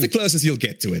 but it's the closest you'll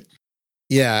get to it.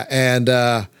 Yeah, and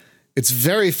it's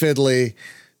very fiddly.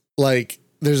 Like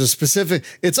there's a specific,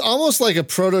 it's almost like a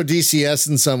proto DCS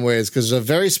in some ways because there's a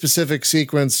very specific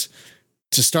sequence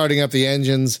to starting up the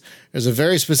engines. There's a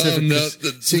very specific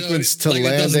sequence to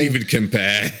landing. It doesn't even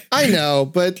compare. I know,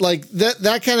 but like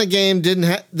that kind of game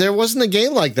there wasn't a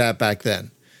game like that back then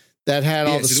that had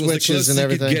all the switches and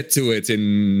everything. You could get to it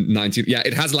in 19. Yeah,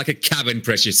 it has like a cabin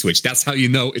pressure switch. That's how you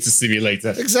know it's a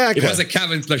simulator. Exactly. It has a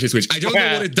cabin pressure switch. I don't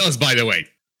know what it does, by the way.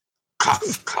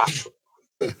 Cough.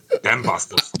 Damn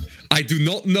bastards. I do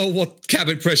not know what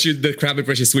the cabin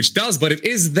pressure switch does, but it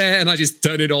is there, and I just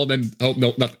turn it on and hope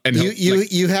no, not. And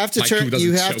you have to turn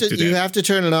you have to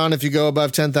turn it on if you go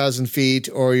above 10,000 feet,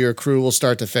 or your crew will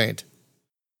start to faint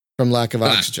from lack of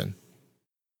oxygen.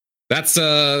 That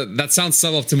sounds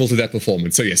suboptimal to that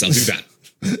performance. So yes, I'll do that.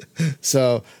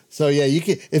 so yeah, you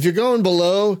can if you're going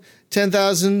below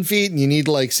 10,000 feet and you need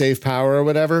like save power or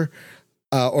whatever.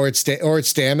 Or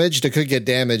it's damaged. It could get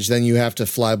damaged. Then you have to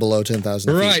fly below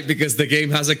 10,000 feet. Right, because the game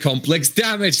has a complex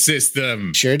damage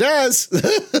system. Sure does.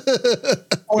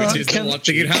 Which is the one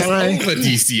thing it has over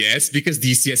DCS, because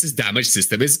DCS's damage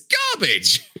system is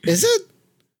garbage. Is it?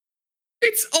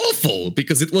 It's awful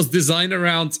because it was designed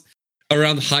around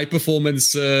high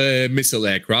performance missile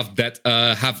aircraft that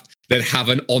have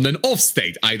an on and off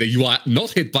state. Either you are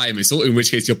not hit by a missile, in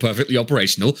which case you're perfectly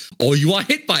operational, or you are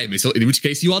hit by a missile, in which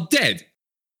case you are dead.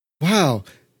 Wow.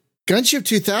 Gunship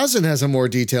 2000 has a more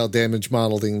detailed damage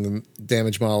model than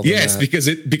yes,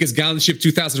 that. because Gunship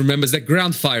 2000 remembers that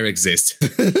ground fire exists.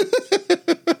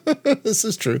 This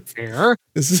is true. Fair.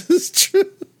 This is true.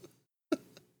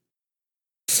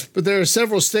 But there are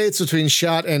several states between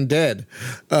shot and dead.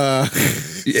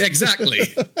 Exactly.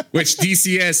 Which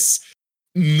DCS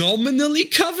nominally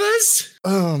covers.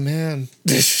 Oh, man.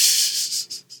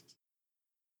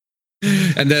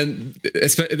 And then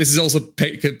this is also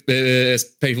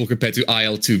painful compared to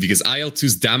IL-2 because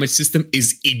IL-2's damage system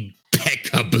is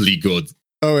impeccably good.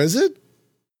 Oh, is it?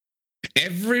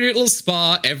 Every little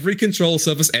spar, every control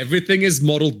surface, everything is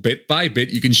modeled bit by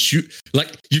bit. You can shoot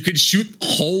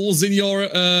holes in your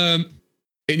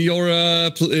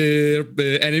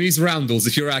enemies' roundels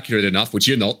if you're accurate enough, which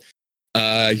you're not.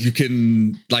 You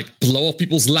can blow off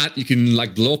people's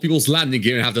blow off people's landing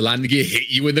gear and have the landing gear hit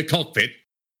you in the cockpit.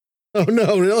 Oh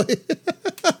no, really?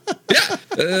 Yeah.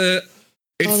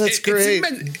 That's great.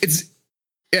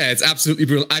 It's absolutely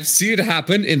brilliant. I've seen it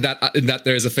happen in that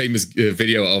there's a famous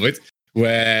video of it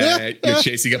where you're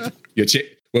chasing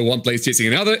where one plane's chasing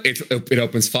another. It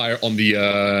opens fire on the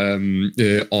I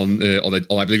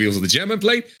believe it was on the German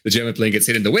plane. The German plane gets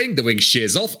hit in the wing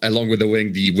shears off. Along with the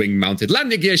wing mounted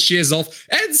landing gear shears off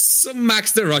and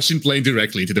smacks the Russian plane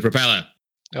directly into the propeller.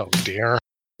 Oh dear.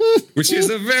 Which is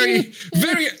apparently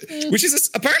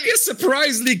a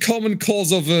surprisingly common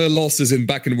cause of losses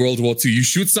back in World War II. You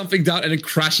shoot something down and then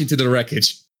crash into the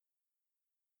wreckage.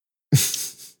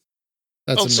 That's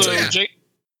also, amazing.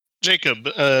 Jacob,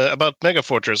 about Mega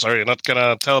Fortress, are you not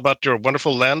gonna tell about your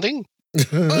wonderful landing?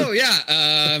 Oh yeah,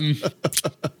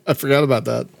 I forgot about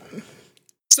that.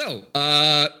 So,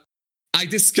 I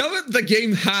discovered the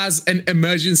game has an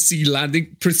emergency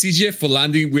landing procedure for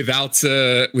landing without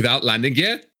landing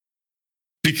gear.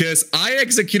 Because I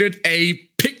executed a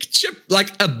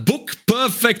book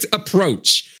perfect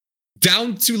approach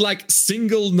down to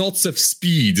single knots of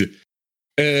speed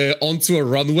onto a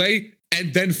runway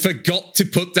and then forgot to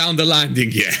put down the landing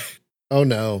gear. Oh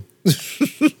no.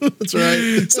 That's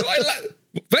right. So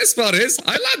best part is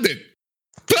I landed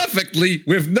perfectly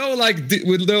with no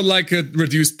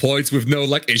reduced points, with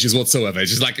no issues whatsoever.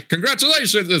 It's just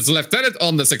congratulations, Lieutenant,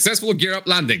 on the successful gear up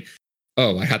landing.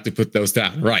 Oh, I had to put those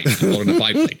down. Right. On the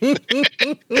biplane.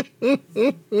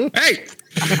 Hey!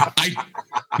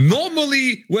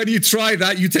 Normally, when you try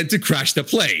that, you tend to crash the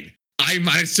plane. I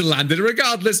managed to land it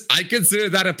regardless. I consider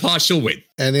that a partial win.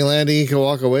 Any landing you can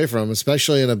walk away from,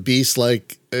 especially in a beast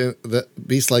like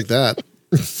that.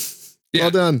 Yeah.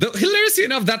 Well done. Hilariously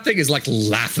enough, that thing is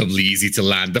laughably easy to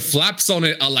land. The flaps on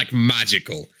it are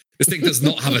magical. This thing does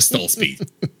not have a stall speed.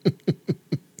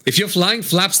 If you're flying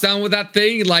flaps down with that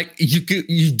thing,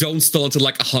 you don't stall until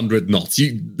 100 knots.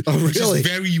 Which is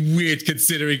very weird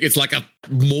considering it's a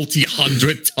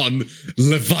multi-100-ton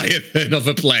leviathan of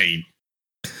a plane.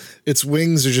 Its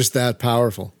wings are just that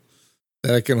powerful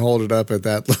that it can hold it up at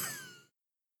that.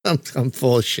 I'm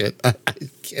full of shit. I'm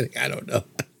kidding. I don't know.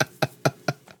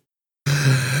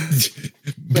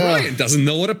 Brian doesn't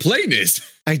know what a plane is.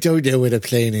 I don't know what a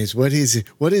plane is. What is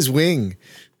wing?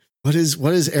 What is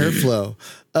airflow?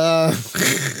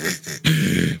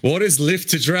 What is lift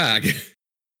to drag?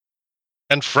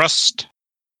 And thrust.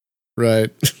 Right.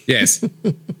 Yes.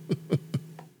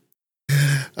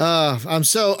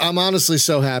 I'm honestly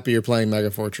so happy you're playing Mega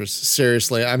Fortress.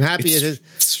 Seriously, I'm happy it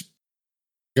is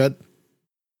good.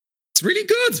 It's really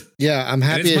good. Yeah, I'm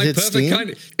happy it hits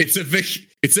Steam.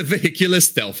 It's a vehicular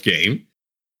stealth game,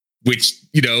 which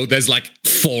there's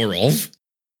 4 of.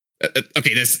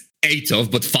 Okay, there's 8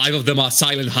 of, but 5 of them are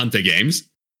Silent Hunter games.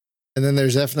 And then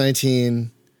there's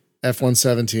F-19,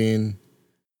 F-117.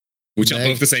 Which are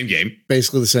both the same game.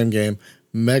 Basically the same game.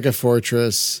 Mega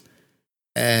Fortress.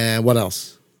 And what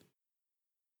else?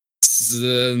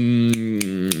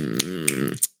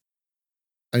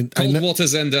 Cold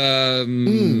Waters and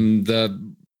the...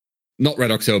 Not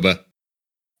Red October.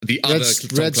 The other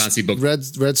Tom Clancy book. Red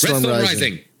Storm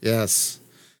Rising. Yes.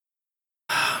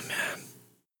 Oh, man.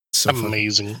 So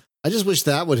amazing. Fun. I just wish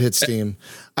that would hit Steam.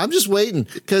 I'm just waiting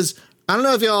because I don't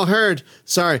know if y'all heard.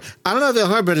 Sorry, I don't know if y'all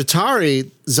heard, but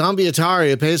Zombie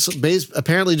Atari,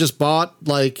 apparently just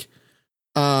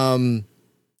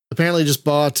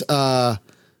bought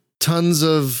tons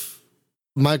of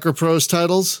Microprose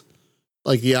titles,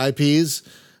 the IPs,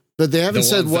 but they haven't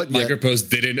said what yet. Microprose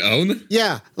didn't own.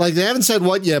 Yeah, they haven't said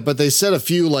what yet, but they said a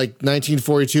few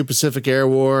 1942 Pacific Air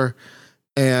War,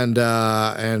 and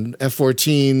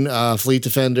F-14 Fleet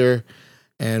Defender,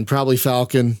 and probably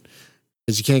Falcon,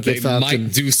 because you can't get They Falcon.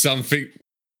 might do something.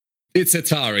 It's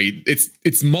Atari.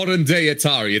 It's modern day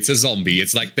Atari. It's a zombie.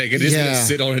 It's like they're just gonna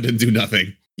sit on it and do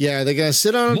they gonna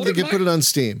sit on it. They can put it on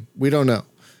Steam. We don't know.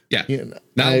 Yeah.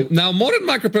 Now Modern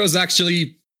Micropro is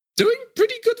actually doing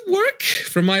pretty good work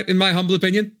in my humble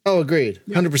opinion. Oh, agreed.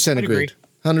 100% agreed.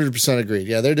 100% agreed.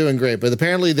 Yeah, they're doing great, but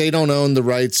apparently they don't own the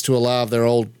rights to a lot of their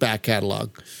old back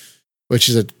catalog, which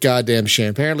is a goddamn shame.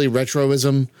 Apparently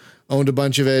Retroism owned a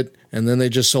bunch of it, and then they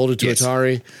just sold it to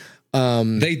Atari.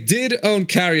 They did own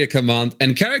Carrier Command,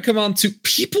 and Carrier Command 2,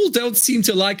 people don't seem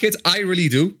to like it. I really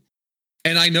do.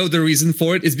 And I know the reason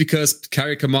for it is because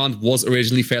Carrier Command was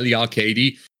originally fairly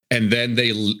arcadey, and then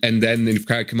in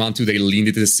Carrier Command 2 they leaned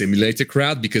into the simulator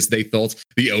crowd because they thought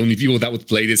the only people that would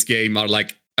play this game are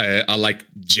like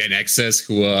Gen Xers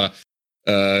who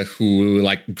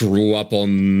like grew up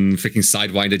on freaking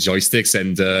Sidewinder joysticks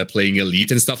and playing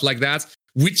Elite and stuff like that,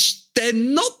 which they're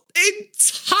not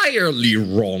entirely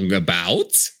wrong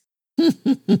about.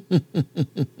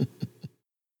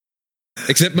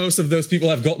 Except most of those people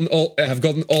have gotten old and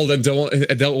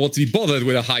don't want to be bothered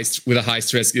with a high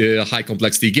stress, high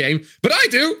complexity game. But I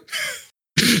do,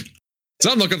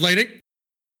 so I'm not complaining.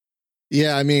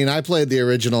 Yeah, I mean, I played the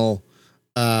original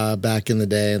back in the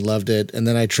day and loved it, and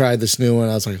then I tried this new one.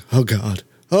 I was like, oh god,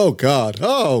 oh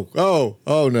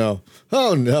no.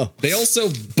 They also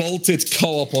bolted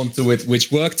co-op onto it,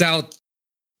 which worked out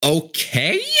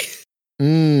okay.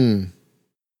 It's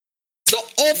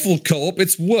not awful co-op;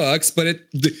 it works, but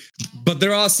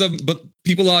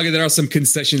people argue there are some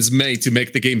concessions made to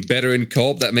make the game better in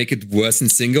co-op that make it worse in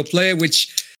single player,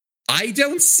 which I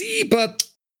don't see, but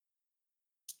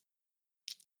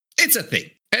it's a thing.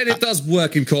 And it does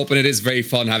work in co-op, and it is very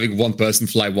fun having one person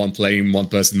fly one plane, one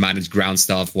person manage ground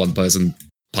stuff, one person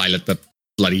pilot the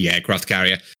bloody aircraft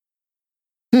carrier.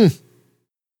 Oh,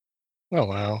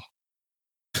 wow.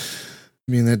 I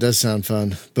mean, that does sound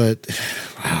fun, but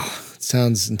wow, it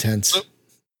sounds intense.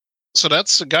 So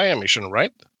that's a Gaia mission,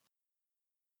 right?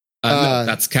 No,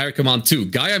 that's Carrier Command 2.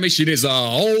 Gaia mission is a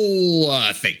whole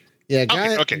thing. Yeah,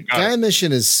 Gaia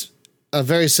mission is a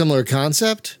very similar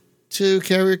concept to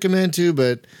Carrier Command 2,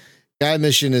 but Gaia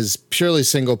mission is purely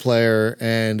single player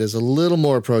and is a little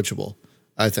more approachable,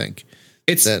 I think.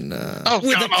 It's with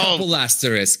a couple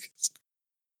asterisks.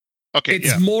 Okay,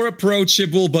 it's more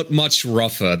approachable, but much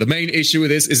rougher. The main issue with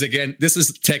this is, again, this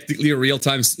is technically a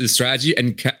real-time strategy,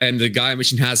 and the Gaia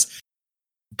mission has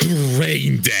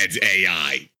brain-dead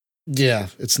AI. Yeah,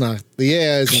 it's not. The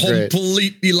AI is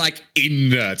completely like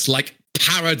inert, like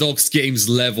Paradox Games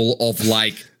level of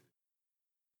like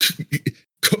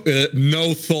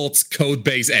no thoughts, code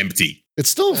base empty. It's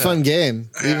still a fun game,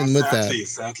 even with that.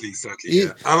 Sadly,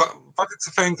 yeah. But it's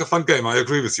a fun game. I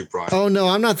agree with you, Brian. Oh, no,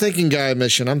 I'm not thinking Gaia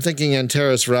Mission. I'm thinking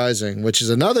Antares Rising, which is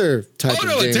another type of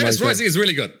game. Oh, no, Antares Rising is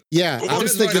really good. Yeah, I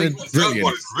was thinking that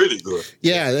one is really good.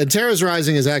 Yeah, Antares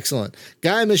Rising is excellent.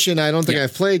 Gaia Mission, I don't think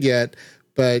I've played yet,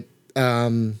 but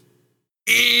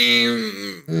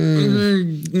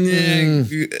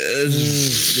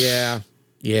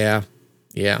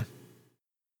yeah.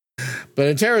 But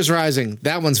Antares Rising,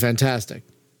 that one's fantastic.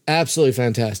 Absolutely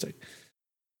fantastic.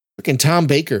 Fucking Tom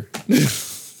Baker.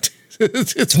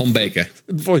 It's Tom Baker.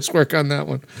 Voice work on that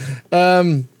one.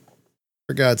 For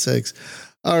God's sakes.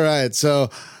 All right.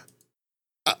 So,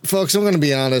 folks, I'm going to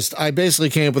be honest. I basically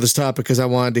came up with this topic because I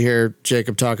wanted to hear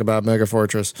Jacob talk about Mega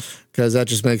Fortress, because that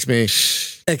just makes me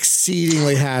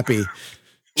exceedingly happy.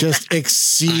 Just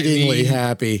exceedingly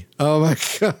happy. Oh, my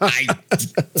God.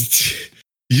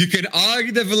 You can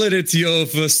argue the validity of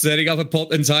setting up an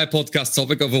entire podcast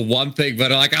topic over one thing,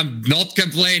 but like, I'm not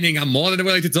complaining. I'm more than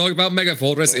willing to talk about Mega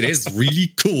Fortress. It is really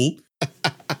cool.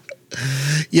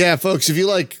 Yeah, folks, if you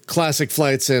like classic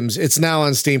flight sims, it's now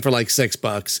on Steam for like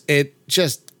 $6. It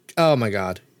just, oh my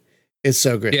God. It's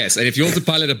so great. Yes, and if you want to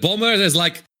pilot a bomber, there's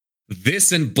like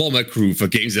this and Bomber Crew for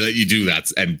games that let you do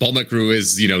that. And Bomber Crew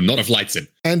is, not a flight sim.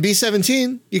 And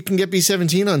B-17, you can get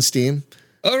B-17 on Steam.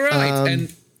 All right,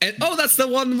 and that's the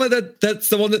one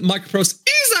that Microprose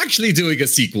is actually doing a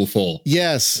sequel for.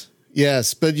 Yes,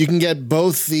 but you can get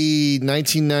both the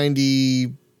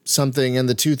 1990 something and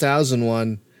the 2000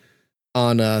 one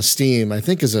on Steam. I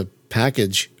think as a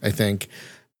package. I think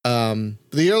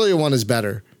the earlier one is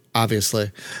better,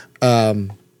 obviously,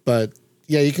 but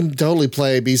yeah, you can totally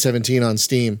play B-17 on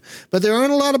Steam. But there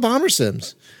aren't a lot of bomber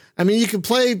sims. I mean, you can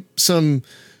play some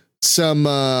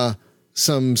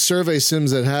survey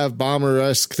sims that have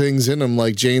bomber-esque things in them,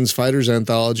 like Jane's Fighters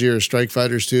Anthology or Strike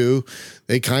Fighters 2.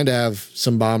 They kind of have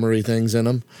some bombery things in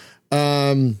them.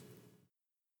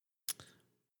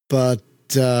 But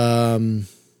yeah,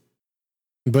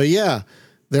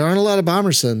 there aren't a lot of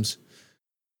bomber sims.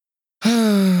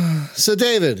 So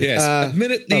David, yes,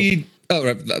 admittedly. Go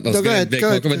ahead.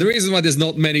 The reason why there's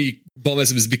not many bomber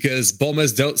sims is because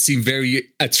bombers don't seem very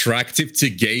attractive to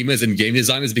gamers and game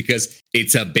designers because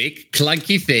it's a big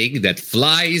clunky thing that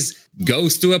flies,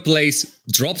 goes to a place,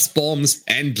 drops bombs,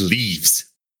 and leaves.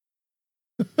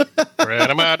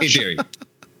 Pretty much. In theory.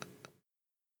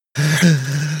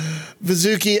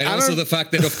 Vizuki, and also the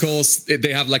fact that, of course,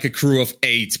 they have like a crew of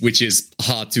 8, which is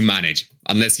hard to manage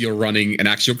unless you're running an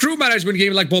actual crew management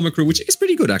game like Bomber Crew, which is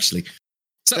pretty good actually.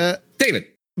 So, David,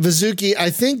 Vizuki, I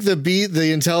think the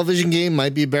Intellivision game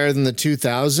might be better than the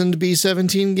 2000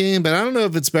 B17 game, but I don't know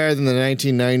if it's better than the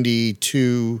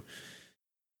 1992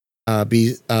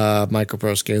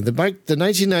 Microprose game. The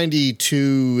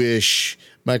 1992-ish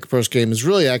Microprose game is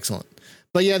really excellent.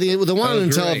 But yeah, the one on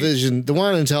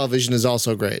Intellivision is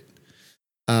also great.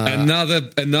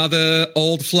 Another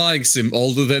old flying sim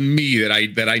older than me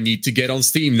that I need to get on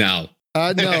Steam now.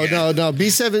 No.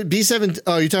 B7.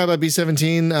 Oh, you're talking about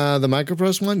B17, the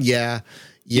Microprose one? Yeah.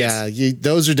 Yes.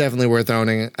 Those are definitely worth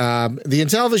owning. The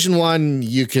Intellivision one,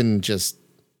 you can just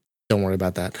don't worry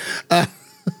about that.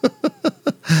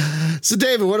 So,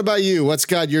 David, what about you? What's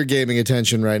got your gaming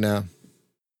attention right now?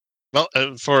 Well,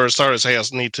 for starters, I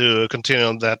just need to continue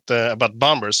on that about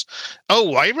bombers.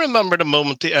 Oh, I remember the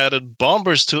moment they added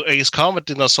bombers to Ace Combat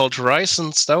in Assault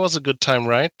Horizons. That was a good time,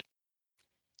 right?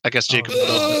 I guess Jacob.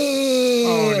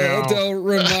 No! Don't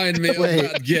remind me of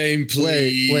that game,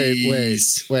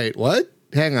 please. Wait. What?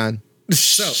 Hang on.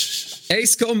 So,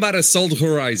 Ace Combat Assault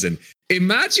Horizon.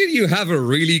 Imagine you have a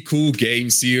really cool game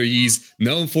series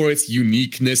known for its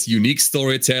uniqueness, unique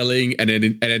storytelling, and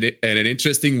an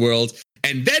interesting world.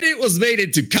 And then it was made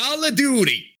into Call of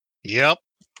Duty. Yep.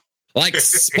 Like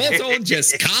spot on,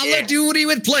 just Call of Duty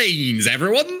with planes,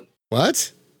 everyone.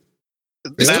 What?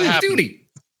 Call of Duty.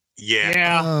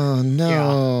 Yeah. Oh,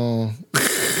 no.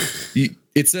 Yeah.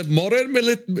 It's a modern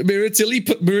military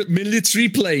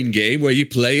plane game where you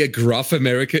play a gruff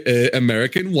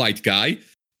American white guy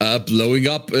blowing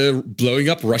up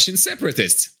Russian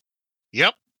separatists.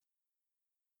 Yep.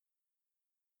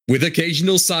 With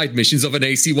occasional side missions of an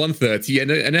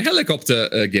AC-130 and a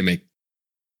helicopter gimmick.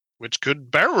 Which could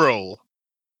barrel roll.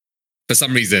 For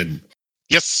some reason.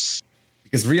 Yes.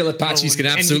 Because real Apaches can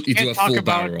absolutely do a full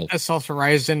barrel roll. Assault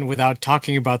Horizon without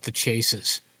talking about the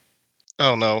chases.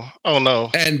 Oh no.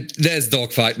 And there's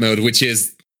dogfight mode, which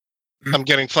is... I'm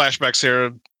getting flashbacks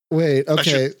here. Wait,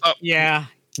 okay. Yeah.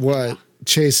 What?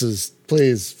 Chases.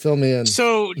 Please, fill me in.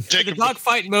 So the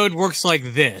dogfight mode works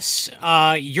like this.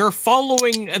 You're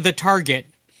following the target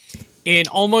in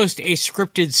almost a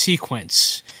scripted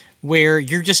sequence where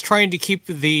you're just trying to keep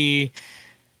the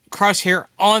crosshair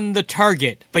on the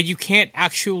target, but you can't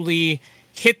actually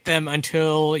hit them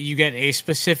until you get a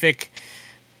specific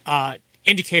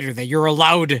indicator that you're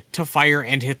allowed to fire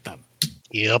and hit them.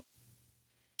 Yep.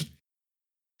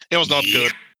 It was not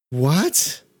good.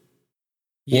 What?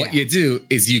 Yeah. What you do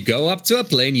is you go up to a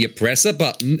plane, you press a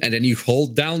button, and then you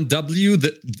hold down W and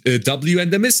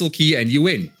the missile key, and you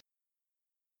win.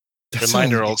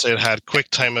 Reminder also, it had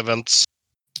quick time events.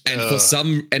 And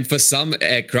for some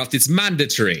aircraft, it's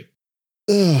mandatory.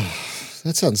 Ugh,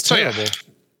 that sounds terrible. So, yeah.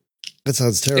 That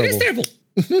sounds terrible. It is terrible.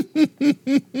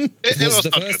 It was the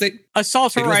first thing.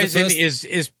 Assault Horizon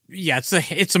is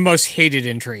it's the most hated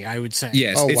entry, I would say.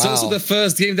 Yes, it's also the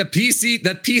first game that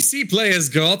PC players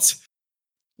got.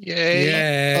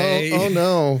 Yay! Oh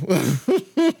no!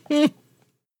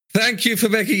 Thank you for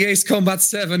making Ace Combat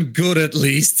 7 good, at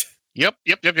least. Yep.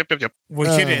 Which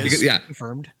it is. Because,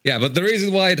 confirmed. Yeah, but the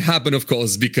reason why it happened, of course,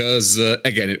 is because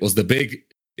again, it was the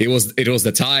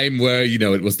time where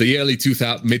it was the early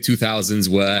mid 2000s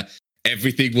where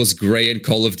everything was gray in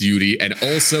Call of Duty, and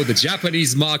also the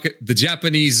Japanese market,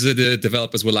 the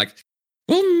developers were like,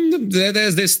 well,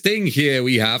 there's this thing here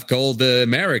we have called the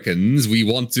Americans. We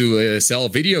want to sell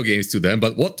video games to them,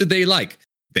 but what do they like?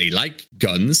 They like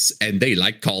guns and they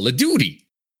like Call of Duty.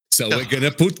 So we're going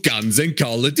to put guns and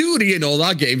Call of Duty in all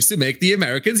our games to make the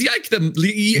Americans yank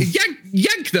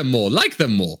them more, like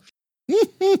them more.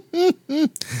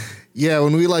 Yeah,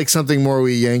 when we like something more,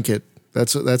 we yank it.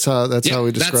 That's how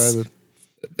we describe it.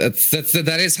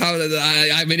 That is how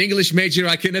I'm an English major.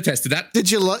 I can attest to that.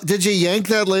 Did you yank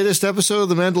that latest episode of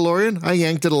The Mandalorian? I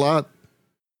yanked it a lot.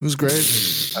 It was great.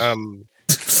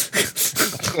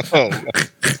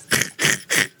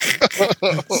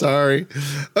 Sorry.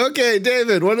 Okay,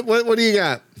 David, what do you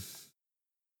got?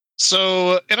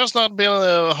 So it has not been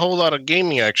a whole lot of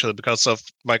gaming actually because of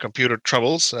my computer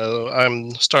troubles.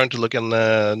 I'm starting to look in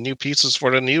new pieces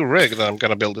for the new rig that I'm going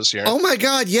to build this year. Oh my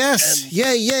God! Yes,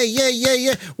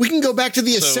 yeah. We can go back to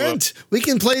the Ascent. We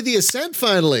can play the Ascent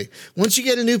finally. Once you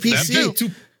get a new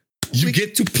PC, you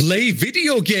get to play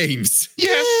video games.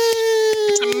 Yes,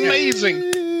 it's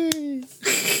amazing.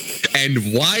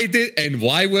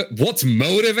 What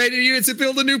motivated you to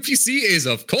build a new PC is,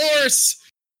 of course,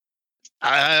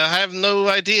 I have no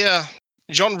idea.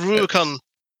 John Rubicon.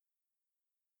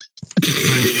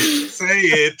 Say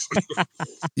it.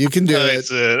 You can do it.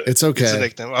 It's okay. It's a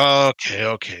nickname.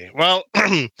 Okay. Well,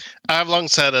 I've long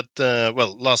said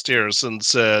that, last year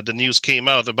since the news came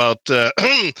out about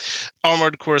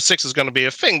Armored Core 6 is going to be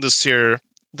a thing this year,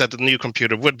 that the new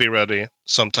computer would be ready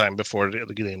sometime before the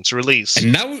game's release.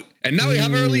 And now we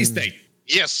have a release date.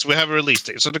 Yes, we have a release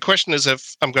date. So the question is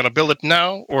if I'm going to build it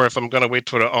now or if I'm going to wait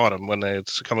for the autumn when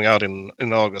it's coming out in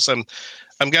August. I'm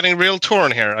getting real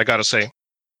torn here, I got to say.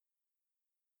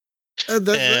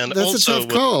 That's also a tough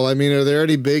call. I mean, are there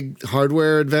any big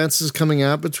hardware advances coming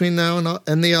out between now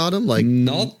and the autumn? Like,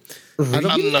 not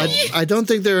really. I don't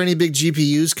think there are any big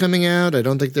GPUs coming out. I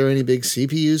don't think there are any big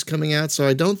CPUs coming out. So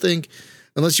I don't think,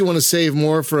 unless you want to save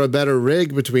more for a better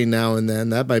rig between now and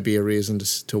then, that might be a reason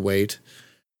to wait.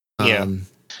 Yeah.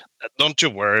 Don't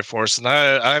you worry, Forrest.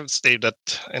 I've saved that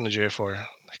energy for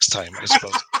next time, I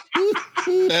suppose.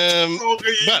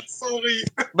 Sorry.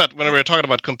 But when we're talking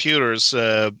about computers,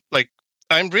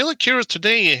 I'm really curious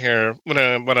today here when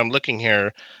I'm looking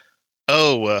here.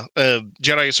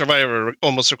 Jedi Survivor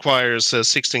almost requires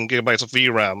 16 gigabytes of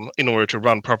VRAM in order to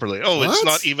run properly. What? It's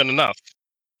not even enough.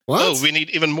 What? We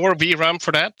need even more VRAM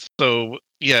for that. So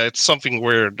yeah, it's something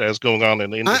weird that's going on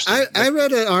in the industry. I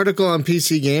read an article on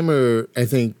PC Gamer, I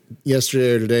think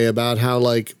yesterday or today, about how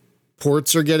like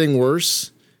ports are getting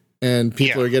worse and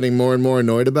people are getting more and more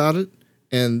annoyed about it.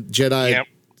 And Jedi,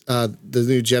 the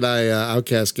new Jedi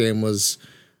Outcast game was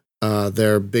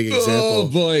their big example. Oh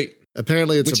boy!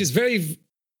 Apparently, it's very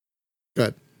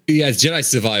good. Yeah, it's Jedi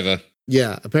Survivor.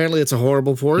 Yeah, apparently it's a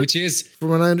horrible port, which is, from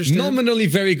what I understand, nominally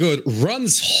very good,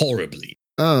 runs horribly.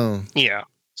 Oh, yeah.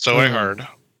 So I heard.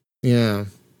 Yeah,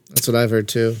 that's what I've heard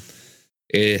too.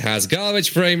 It has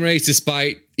garbage frame rates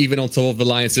despite even on top of the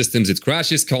line systems. It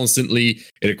crashes constantly.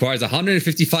 It requires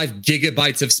 155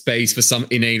 gigabytes of space for some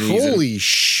inane reason. Holy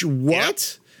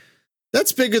what? Yep.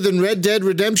 That's bigger than Red Dead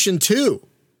Redemption 2.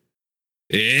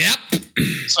 Yep.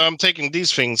 So I'm taking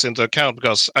these things into account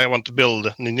because I want to build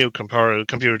a new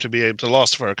computer to be able to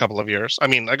last for a couple of years. I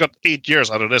mean, I got 8 years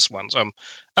out of this one, so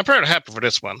I'm pretty happy for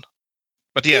this one.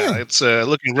 But yeah. It's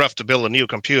looking rough to build a new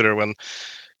computer when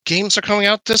games are coming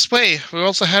out this way. We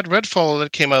also had Redfall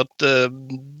that came out a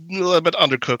little bit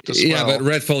undercooked as well. Yeah, but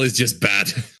Redfall is just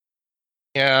bad.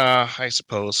 Yeah, I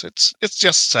suppose. It's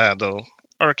just sad, though.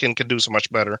 Arkane can do so much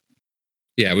better.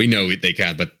 Yeah, we know they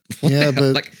can, but... Yeah,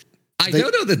 but... like, I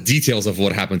don't know the details of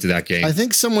what happened to that game. I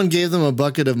think someone gave them a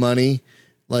bucket of money.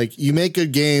 Like, you make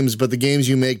good games, but the games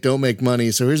you make don't make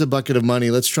money. So here's a bucket of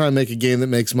money. Let's try and make a game that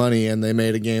makes money. And they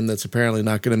made a game that's apparently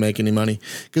not going to make any money.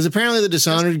 Because apparently the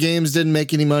Dishonored games didn't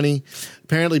make any money.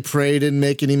 Apparently Prey didn't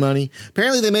make any money.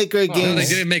 Apparently they make great games.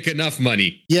 They didn't make enough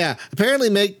money. Yeah. Apparently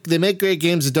they make great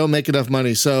games that don't make enough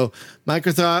money. So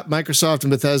Microsoft and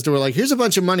Bethesda were like, here's a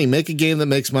bunch of money. Make a game that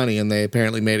makes money. And they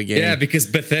apparently made a game. Yeah, because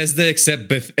Bethesda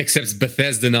accepts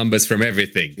Bethesda numbers from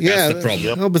everything. That's the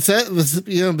problem. Well,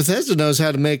 Bethesda knows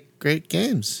how to make great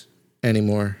games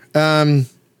anymore.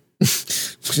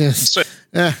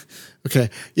 Okay.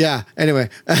 Yeah. Anyway.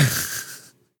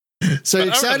 So you're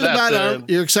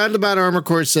excited about Armored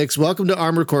Core 6. Welcome to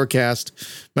Armored Core Cast,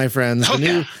 my friends.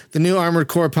 The new Armored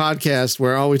Core podcast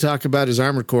where all we talk about is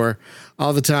Armored Core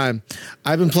all the time.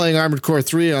 I've been playing Armored Core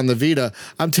 3 on the Vita.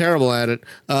 I'm terrible at it.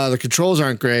 The controls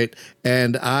aren't great,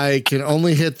 and I can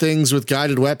only hit things with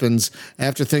guided weapons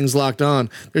after things locked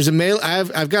on. There's a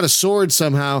I've got a sword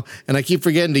somehow, and I keep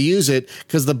forgetting to use it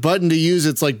because the button to use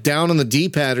it's like down on the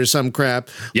D-pad or some crap.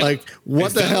 Yep. Like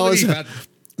what the hell is that?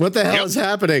 What the hell is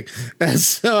happening? And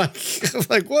so I'm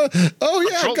like, what? Oh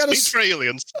yeah, I've got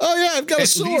aliens. Oh yeah, I've got a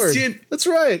sword. That's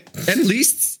right.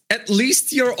 At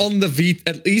least you're on the Vita.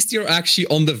 At least you're actually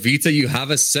on the Vita. You have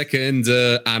a second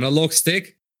analog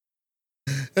stick.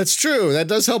 That's true. That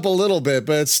does help a little bit,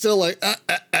 but it's still like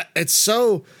it's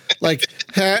so like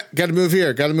got to move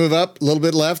here, got to move up, a little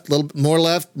bit left, a little more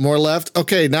left.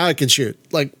 Okay, now I can shoot.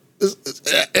 Like.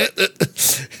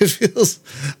 It feels.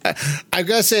 I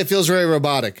gotta say, it feels very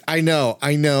robotic. I know.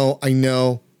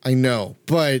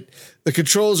 But the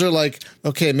controls are like,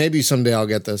 okay, maybe someday I'll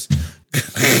get this.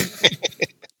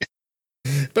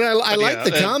 But I like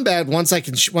the combat once I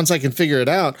can figure it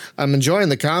out. I'm enjoying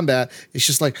the combat. It's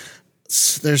just like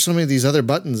there's so many of these other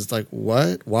buttons. It's like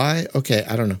what? Why? Okay,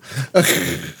 I don't know.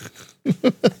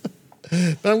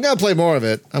 But I'm gonna play more of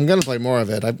it.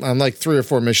 I'm like 3 or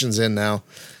 4 missions in now,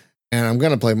 and I'm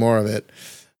gonna play more of it.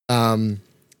 And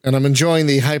I'm enjoying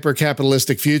the hyper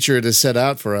capitalistic future it has set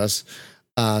out for us.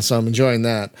 So I'm enjoying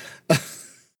that.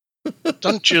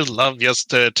 Don't you love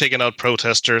just taking out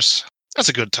protesters? That's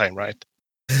a good time, right?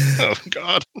 Oh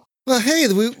God. Well, hey,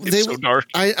 it's so dark.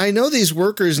 I know these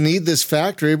workers need this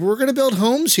factory, but we're going to build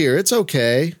homes here. It's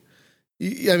okay.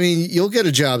 I mean, you'll get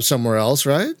a job somewhere else,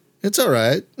 right? It's all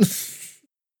right.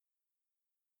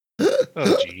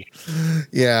 Oh, gee.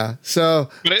 Yeah. So,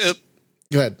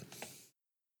 go ahead.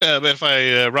 But if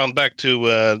I round back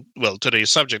to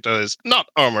today's subject is not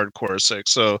Armored Core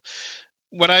 6. So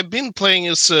what I've been playing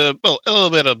is a little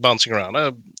bit of bouncing around.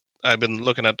 I've been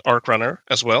looking at Arc Runner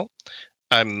as well.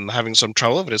 I'm having some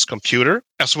trouble with his computer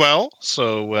as well.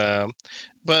 So,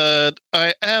 but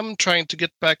I am trying to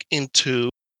get back into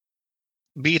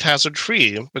Beat Hazard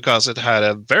 3 because it had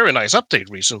a very nice update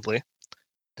recently.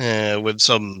 With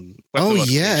some. Oh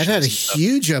yeah, it had a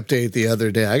huge update the other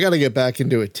day. I got to get back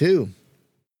into it too.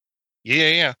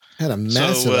 Yeah. Had a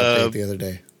massive update the other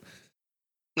day.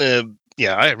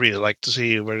 Yeah, I really like to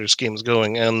see where this game is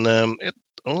going, and it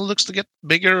only looks to get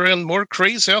bigger and more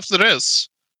crazy after this.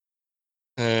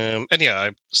 And yeah,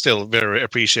 I still very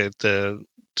appreciate to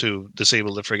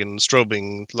disable the friggin'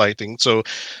 strobing lighting, so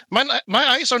my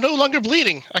eyes are no longer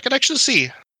bleeding. I can actually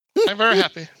see. I'm very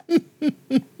happy.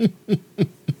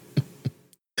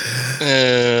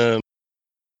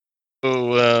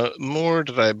 More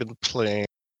that I've been playing.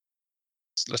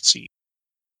 Let's see.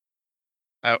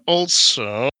 I've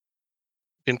also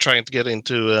been trying to get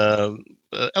into a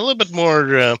little bit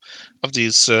more of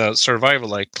these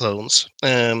survival-like clones.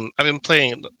 I've been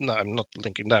playing. No, I'm not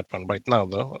linking that one right now,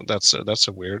 though. That's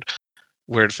a weird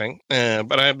thing.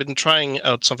 But I've been trying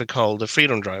out something called the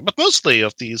Freedom Drive. But mostly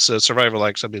of these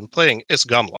survival-likes I've been playing is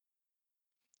Gunlock.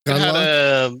 It had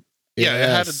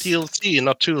a DLC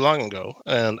not too long ago,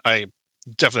 and I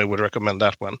definitely would recommend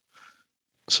that one.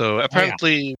 So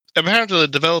apparently the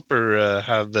developer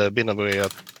have been away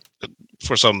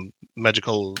for some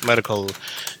medical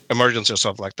emergency or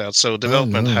something like that. So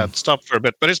development had stopped for a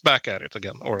bit, but it's back at it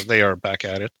again, or they are back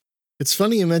at it. It's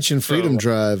funny you mentioned Freedom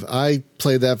Drive. I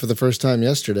played that for the first time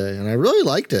yesterday, and I really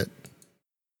liked it.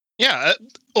 Yeah,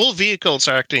 all vehicles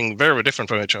are acting very different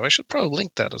from each other. I should probably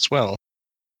link that as well.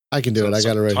 I can do it. I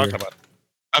got it right here. About it.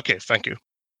 Okay, thank you.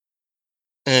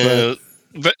 The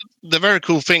very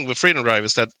cool thing with Freedom Drive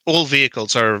is that all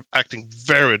vehicles are acting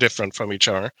very different from each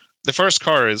other. The first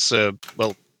car is,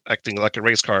 acting like a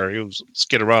race car. You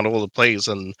skid around all the place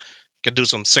and can do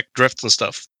some sick drifts and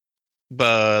stuff.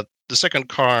 But the second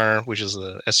car, which is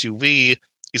a SUV,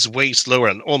 is way slower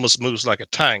and almost moves like a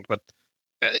tank. But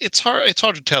it's hard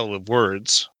to tell with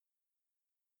words.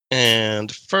 And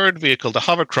the third vehicle, the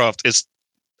hovercraft, is,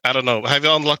 I don't know. Have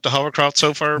you unlocked the hovercraft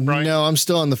so far, Brian? No, I'm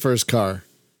still on the first car.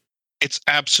 It's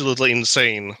absolutely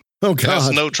insane. Oh, God. It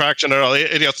has no traction at all.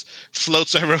 It just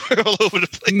floats everywhere all over the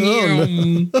place. Oh,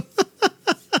 no.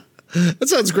 That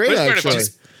sounds great, actually.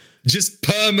 Just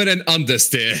permanent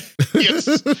understeer. Yes.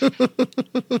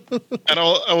 And I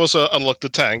also unlocked the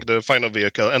tank, the final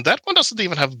vehicle, and that one doesn't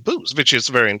even have boost, which is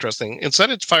very interesting. Instead,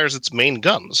 it fires its main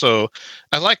gun. So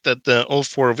I like that all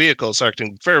 4 vehicles are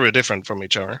acting very different from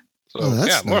each other. So more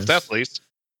nice. Of that, please.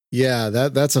 Yeah,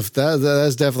 that's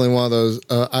definitely one of those.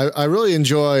 I really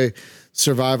enjoy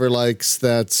Survivor likes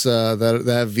that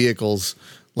have vehicles.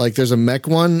 Like there's a mech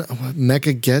one,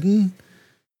 Mechageddon.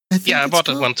 I bought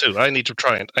that one too. I need to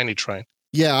try it.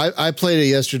 Yeah, I played it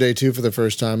yesterday too for the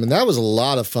first time, and that was a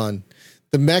lot of fun.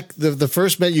 The mech, the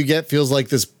first mech you get feels like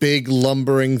this big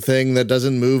lumbering thing that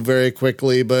doesn't move very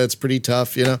quickly, but it's pretty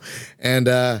tough, and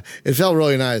it felt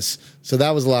really nice. So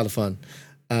that was a lot of fun.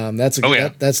 That's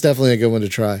definitely a good one to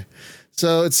try.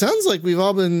 So it sounds like we've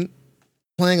all been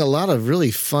playing a lot of really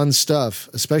fun stuff,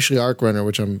 especially Arc Runner,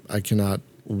 which I cannot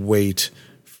wait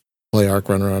to play Arc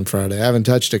Runner on Friday. I haven't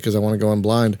touched it because I want to go in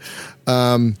blind,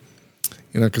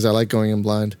 because I like going in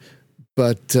blind.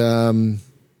 But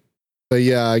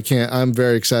yeah, I can't. I'm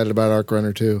very excited about Arc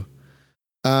Runner too.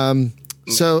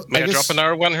 So may I drop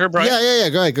another one here, Brian? Yeah.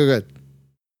 Go ahead.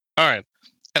 All right.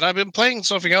 And I've been playing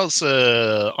something else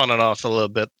on and off a little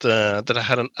bit that I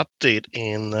had an update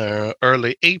in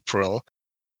early April.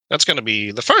 That's going to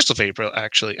be the 1st of April,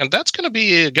 actually. And that's going to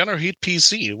be Gunner Heat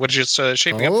PC, which is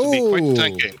shaping up to be quite a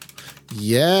tank game.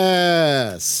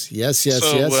 Yes.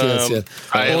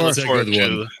 I look forward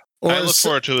to I look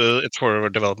forward to it for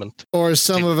development. Or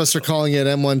some of us are calling it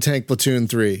M1 Tank Platoon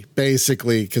 3,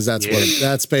 basically, because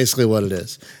that's basically what it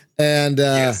is. And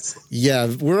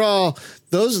we're all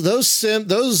those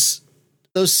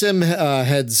sim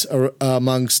heads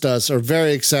amongst us are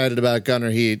very excited about Gunner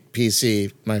Heat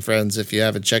PC, my friends. If you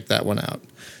haven't checked that one out,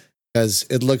 because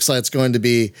it looks like it's going to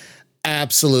be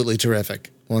absolutely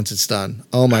terrific once it's done.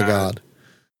 Oh my god!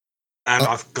 And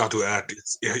I've got to add,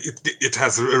 it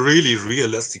has a really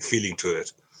realistic feeling to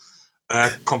it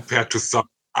compared to some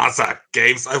other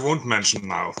games I won't mention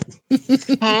now.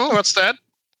 What's that?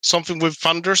 Something with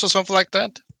thunders or something like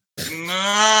that? No,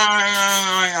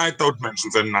 I don't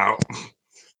mention them now.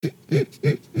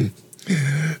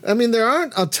 I mean, there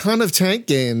aren't a ton of tank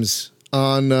games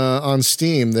on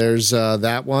Steam. There's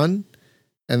that one,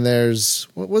 and there's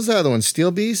what was the other one? Steel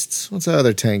Beasts. What's that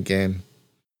other tank game?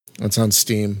 It's on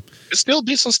Steam. Is Steel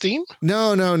Beasts on Steam?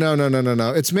 No.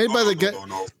 It's made by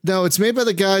the No, it's made by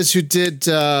the guys who did.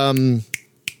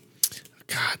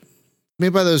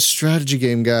 Made by those strategy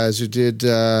game guys who did.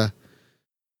 Oh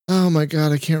my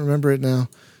god, I can't remember it now.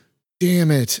 Damn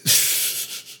it!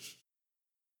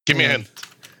 Give me a hint.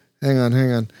 Hang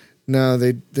on. No,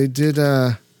 they did.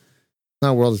 Not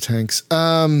World of Tanks.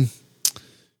 What's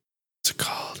it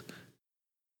called?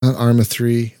 Not Arma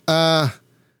 3.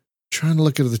 Trying to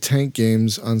look at the tank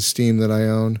games on Steam that I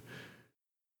own.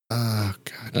 Oh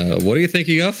god. What are you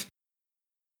thinking of?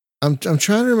 I'm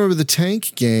trying to remember the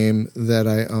tank game that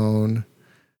I own.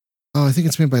 Oh, I think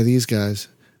it's made by these guys.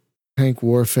 Tank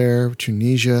Warfare,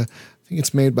 Tunisia. I think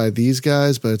it's made by these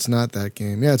guys, but it's not that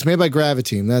game. Yeah, it's made by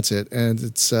Graviteam. That's it. And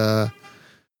it's God,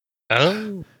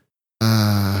 what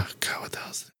the hell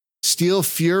is it? Steel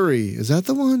Fury. Is that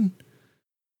the one?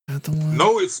 Is that the one?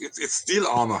 No, it's Steel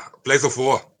Armor, Blaze of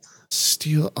War.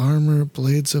 Steel Armor,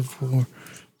 Blades of War.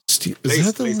 Is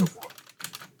that the one?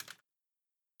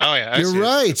 Oh yeah,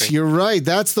 You're right.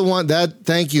 That's the one.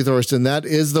 Thank you, Thorsten. That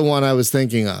is the one I was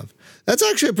thinking of. That's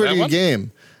actually a pretty good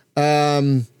game.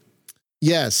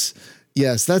 Yes,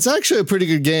 that's actually a pretty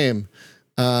good game.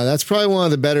 That's probably one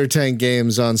of the better tank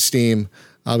games on Steam.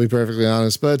 I'll be perfectly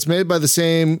honest, but it's made by the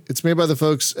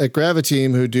folks at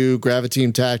Graviteam who do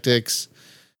Graviteam Tactics,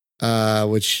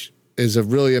 which is a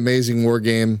really amazing war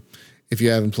game if you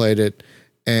haven't played it,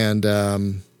 and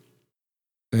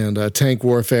Tank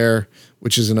Warfare,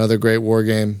 which is another great war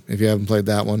game if you haven't played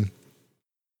that one.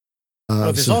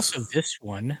 There's also this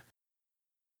one.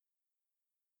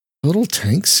 Total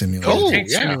Tank Simulator.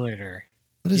 Simulator.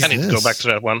 What is I need to go back to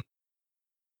that one.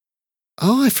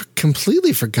 Oh, I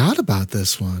completely forgot about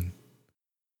this one.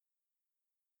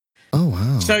 Oh,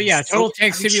 wow. So, yeah, Total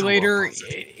Tank Simulator,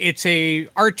 it's a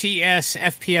RTS,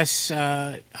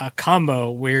 FPS combo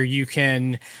where you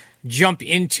can jump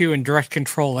into and direct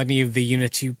control any of the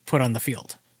units you put on the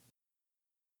field.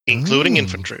 Including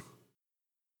infantry.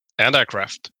 And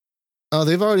aircraft. Oh,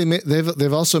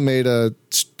 they've also made a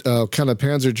kind of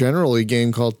Panzer General-y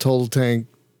game called Total Tank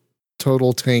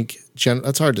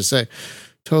that's hard to say.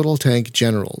 Total Tank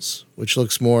Generals, which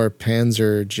looks more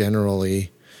Panzer General-y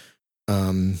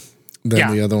than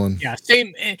the other one. Yeah,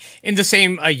 same in the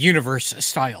same universe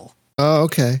style. Oh,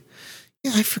 okay.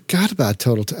 Yeah, I forgot about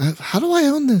how do I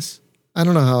own this? I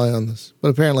don't know how I own this, but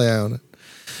apparently I own it.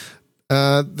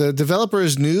 The developer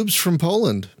is Noobs from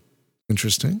Poland.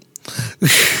 Interesting.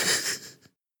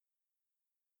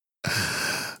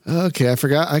 Okay,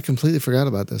 I completely forgot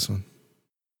about this one.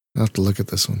 I'll have to look at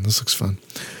this one. This looks fun.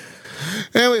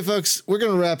 Anyway, folks, we're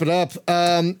going to wrap it up.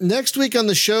 Next week on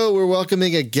the show, we're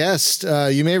welcoming a guest.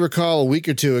 You may recall a week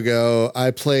or two ago,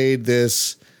 I played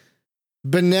this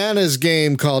bananas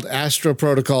game called Astro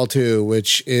Protocol 2,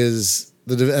 which is,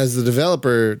 as the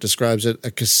developer describes it,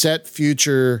 a cassette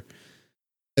future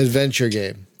adventure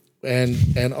game.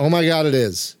 And oh my God, it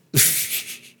is.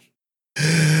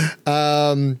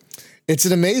 It's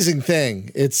an amazing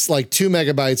thing. It's like 2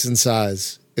 megabytes in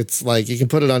size. It's like you can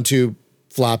put it on 2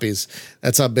 floppies.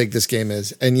 That's how big this game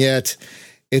is. And yet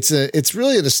it's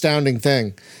really an astounding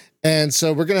thing. And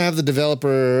so we're going to have the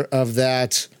developer of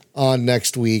that on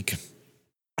next week.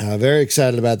 Very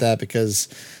excited about that because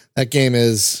that game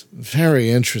is very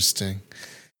interesting.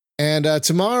 And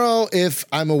tomorrow, if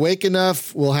I'm awake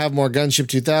enough, we'll have more Gunship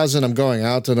 2000. I'm going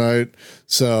out tonight,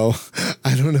 so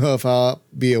I don't know if I'll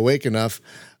be awake enough.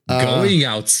 Going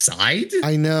outside?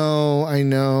 I know.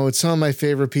 It's some of my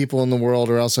favorite people in the world,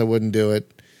 or else I wouldn't do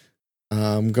it.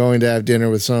 I'm going to have dinner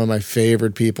with some of my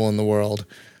favorite people in the world,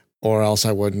 or else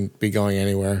I wouldn't be going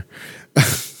anywhere.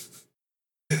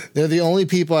 They're the only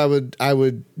people I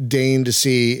would deign to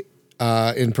see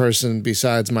in person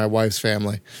besides my wife's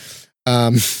family.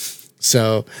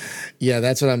 So, yeah,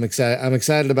 that's what I'm excited. I'm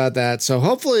excited about that. So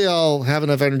hopefully I'll have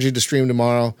enough energy to stream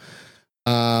tomorrow.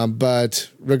 But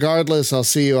regardless, I'll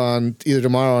see you on either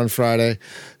tomorrow or on Friday.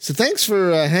 So thanks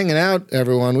for hanging out,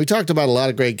 everyone. We talked about a lot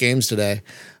of great games today.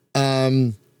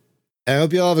 I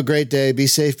hope you all have a great day. Be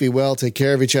safe, be well, take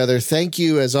care of each other. Thank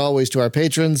you, as always, to our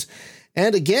patrons.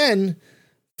 And again,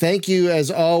 thank you, as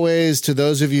always, to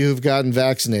those of you who've gotten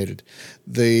vaccinated.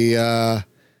 The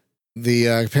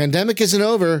pandemic isn't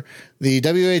over. The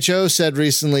WHO said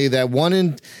recently that 1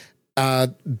 in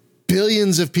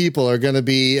billions of people are going to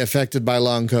be affected by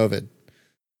long COVID.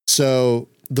 So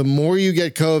the more you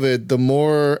get COVID, the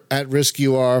more at risk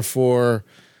you are for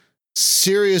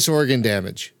serious organ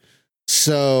damage.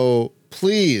 So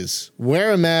please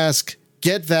wear a mask,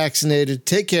 get vaccinated,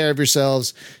 take care of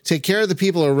yourselves, take care of the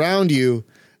people around you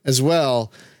as well.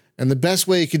 And the best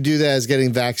way you can do that is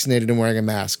getting vaccinated and wearing a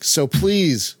mask. So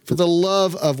please, for the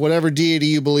love of whatever deity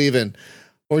you believe in,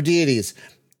 or deities,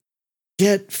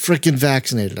 get freaking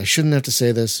vaccinated. I shouldn't have to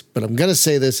say this, but I'm going to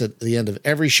say this at the end of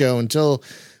every show until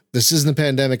this isn't a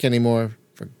pandemic anymore,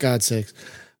 for God's sakes.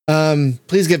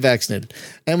 Please get vaccinated.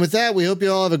 And with that, we hope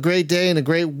you all have a great day and a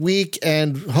great week,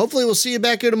 and hopefully we'll see you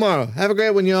back here tomorrow. Have a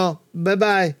great one, y'all.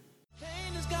 Bye-bye.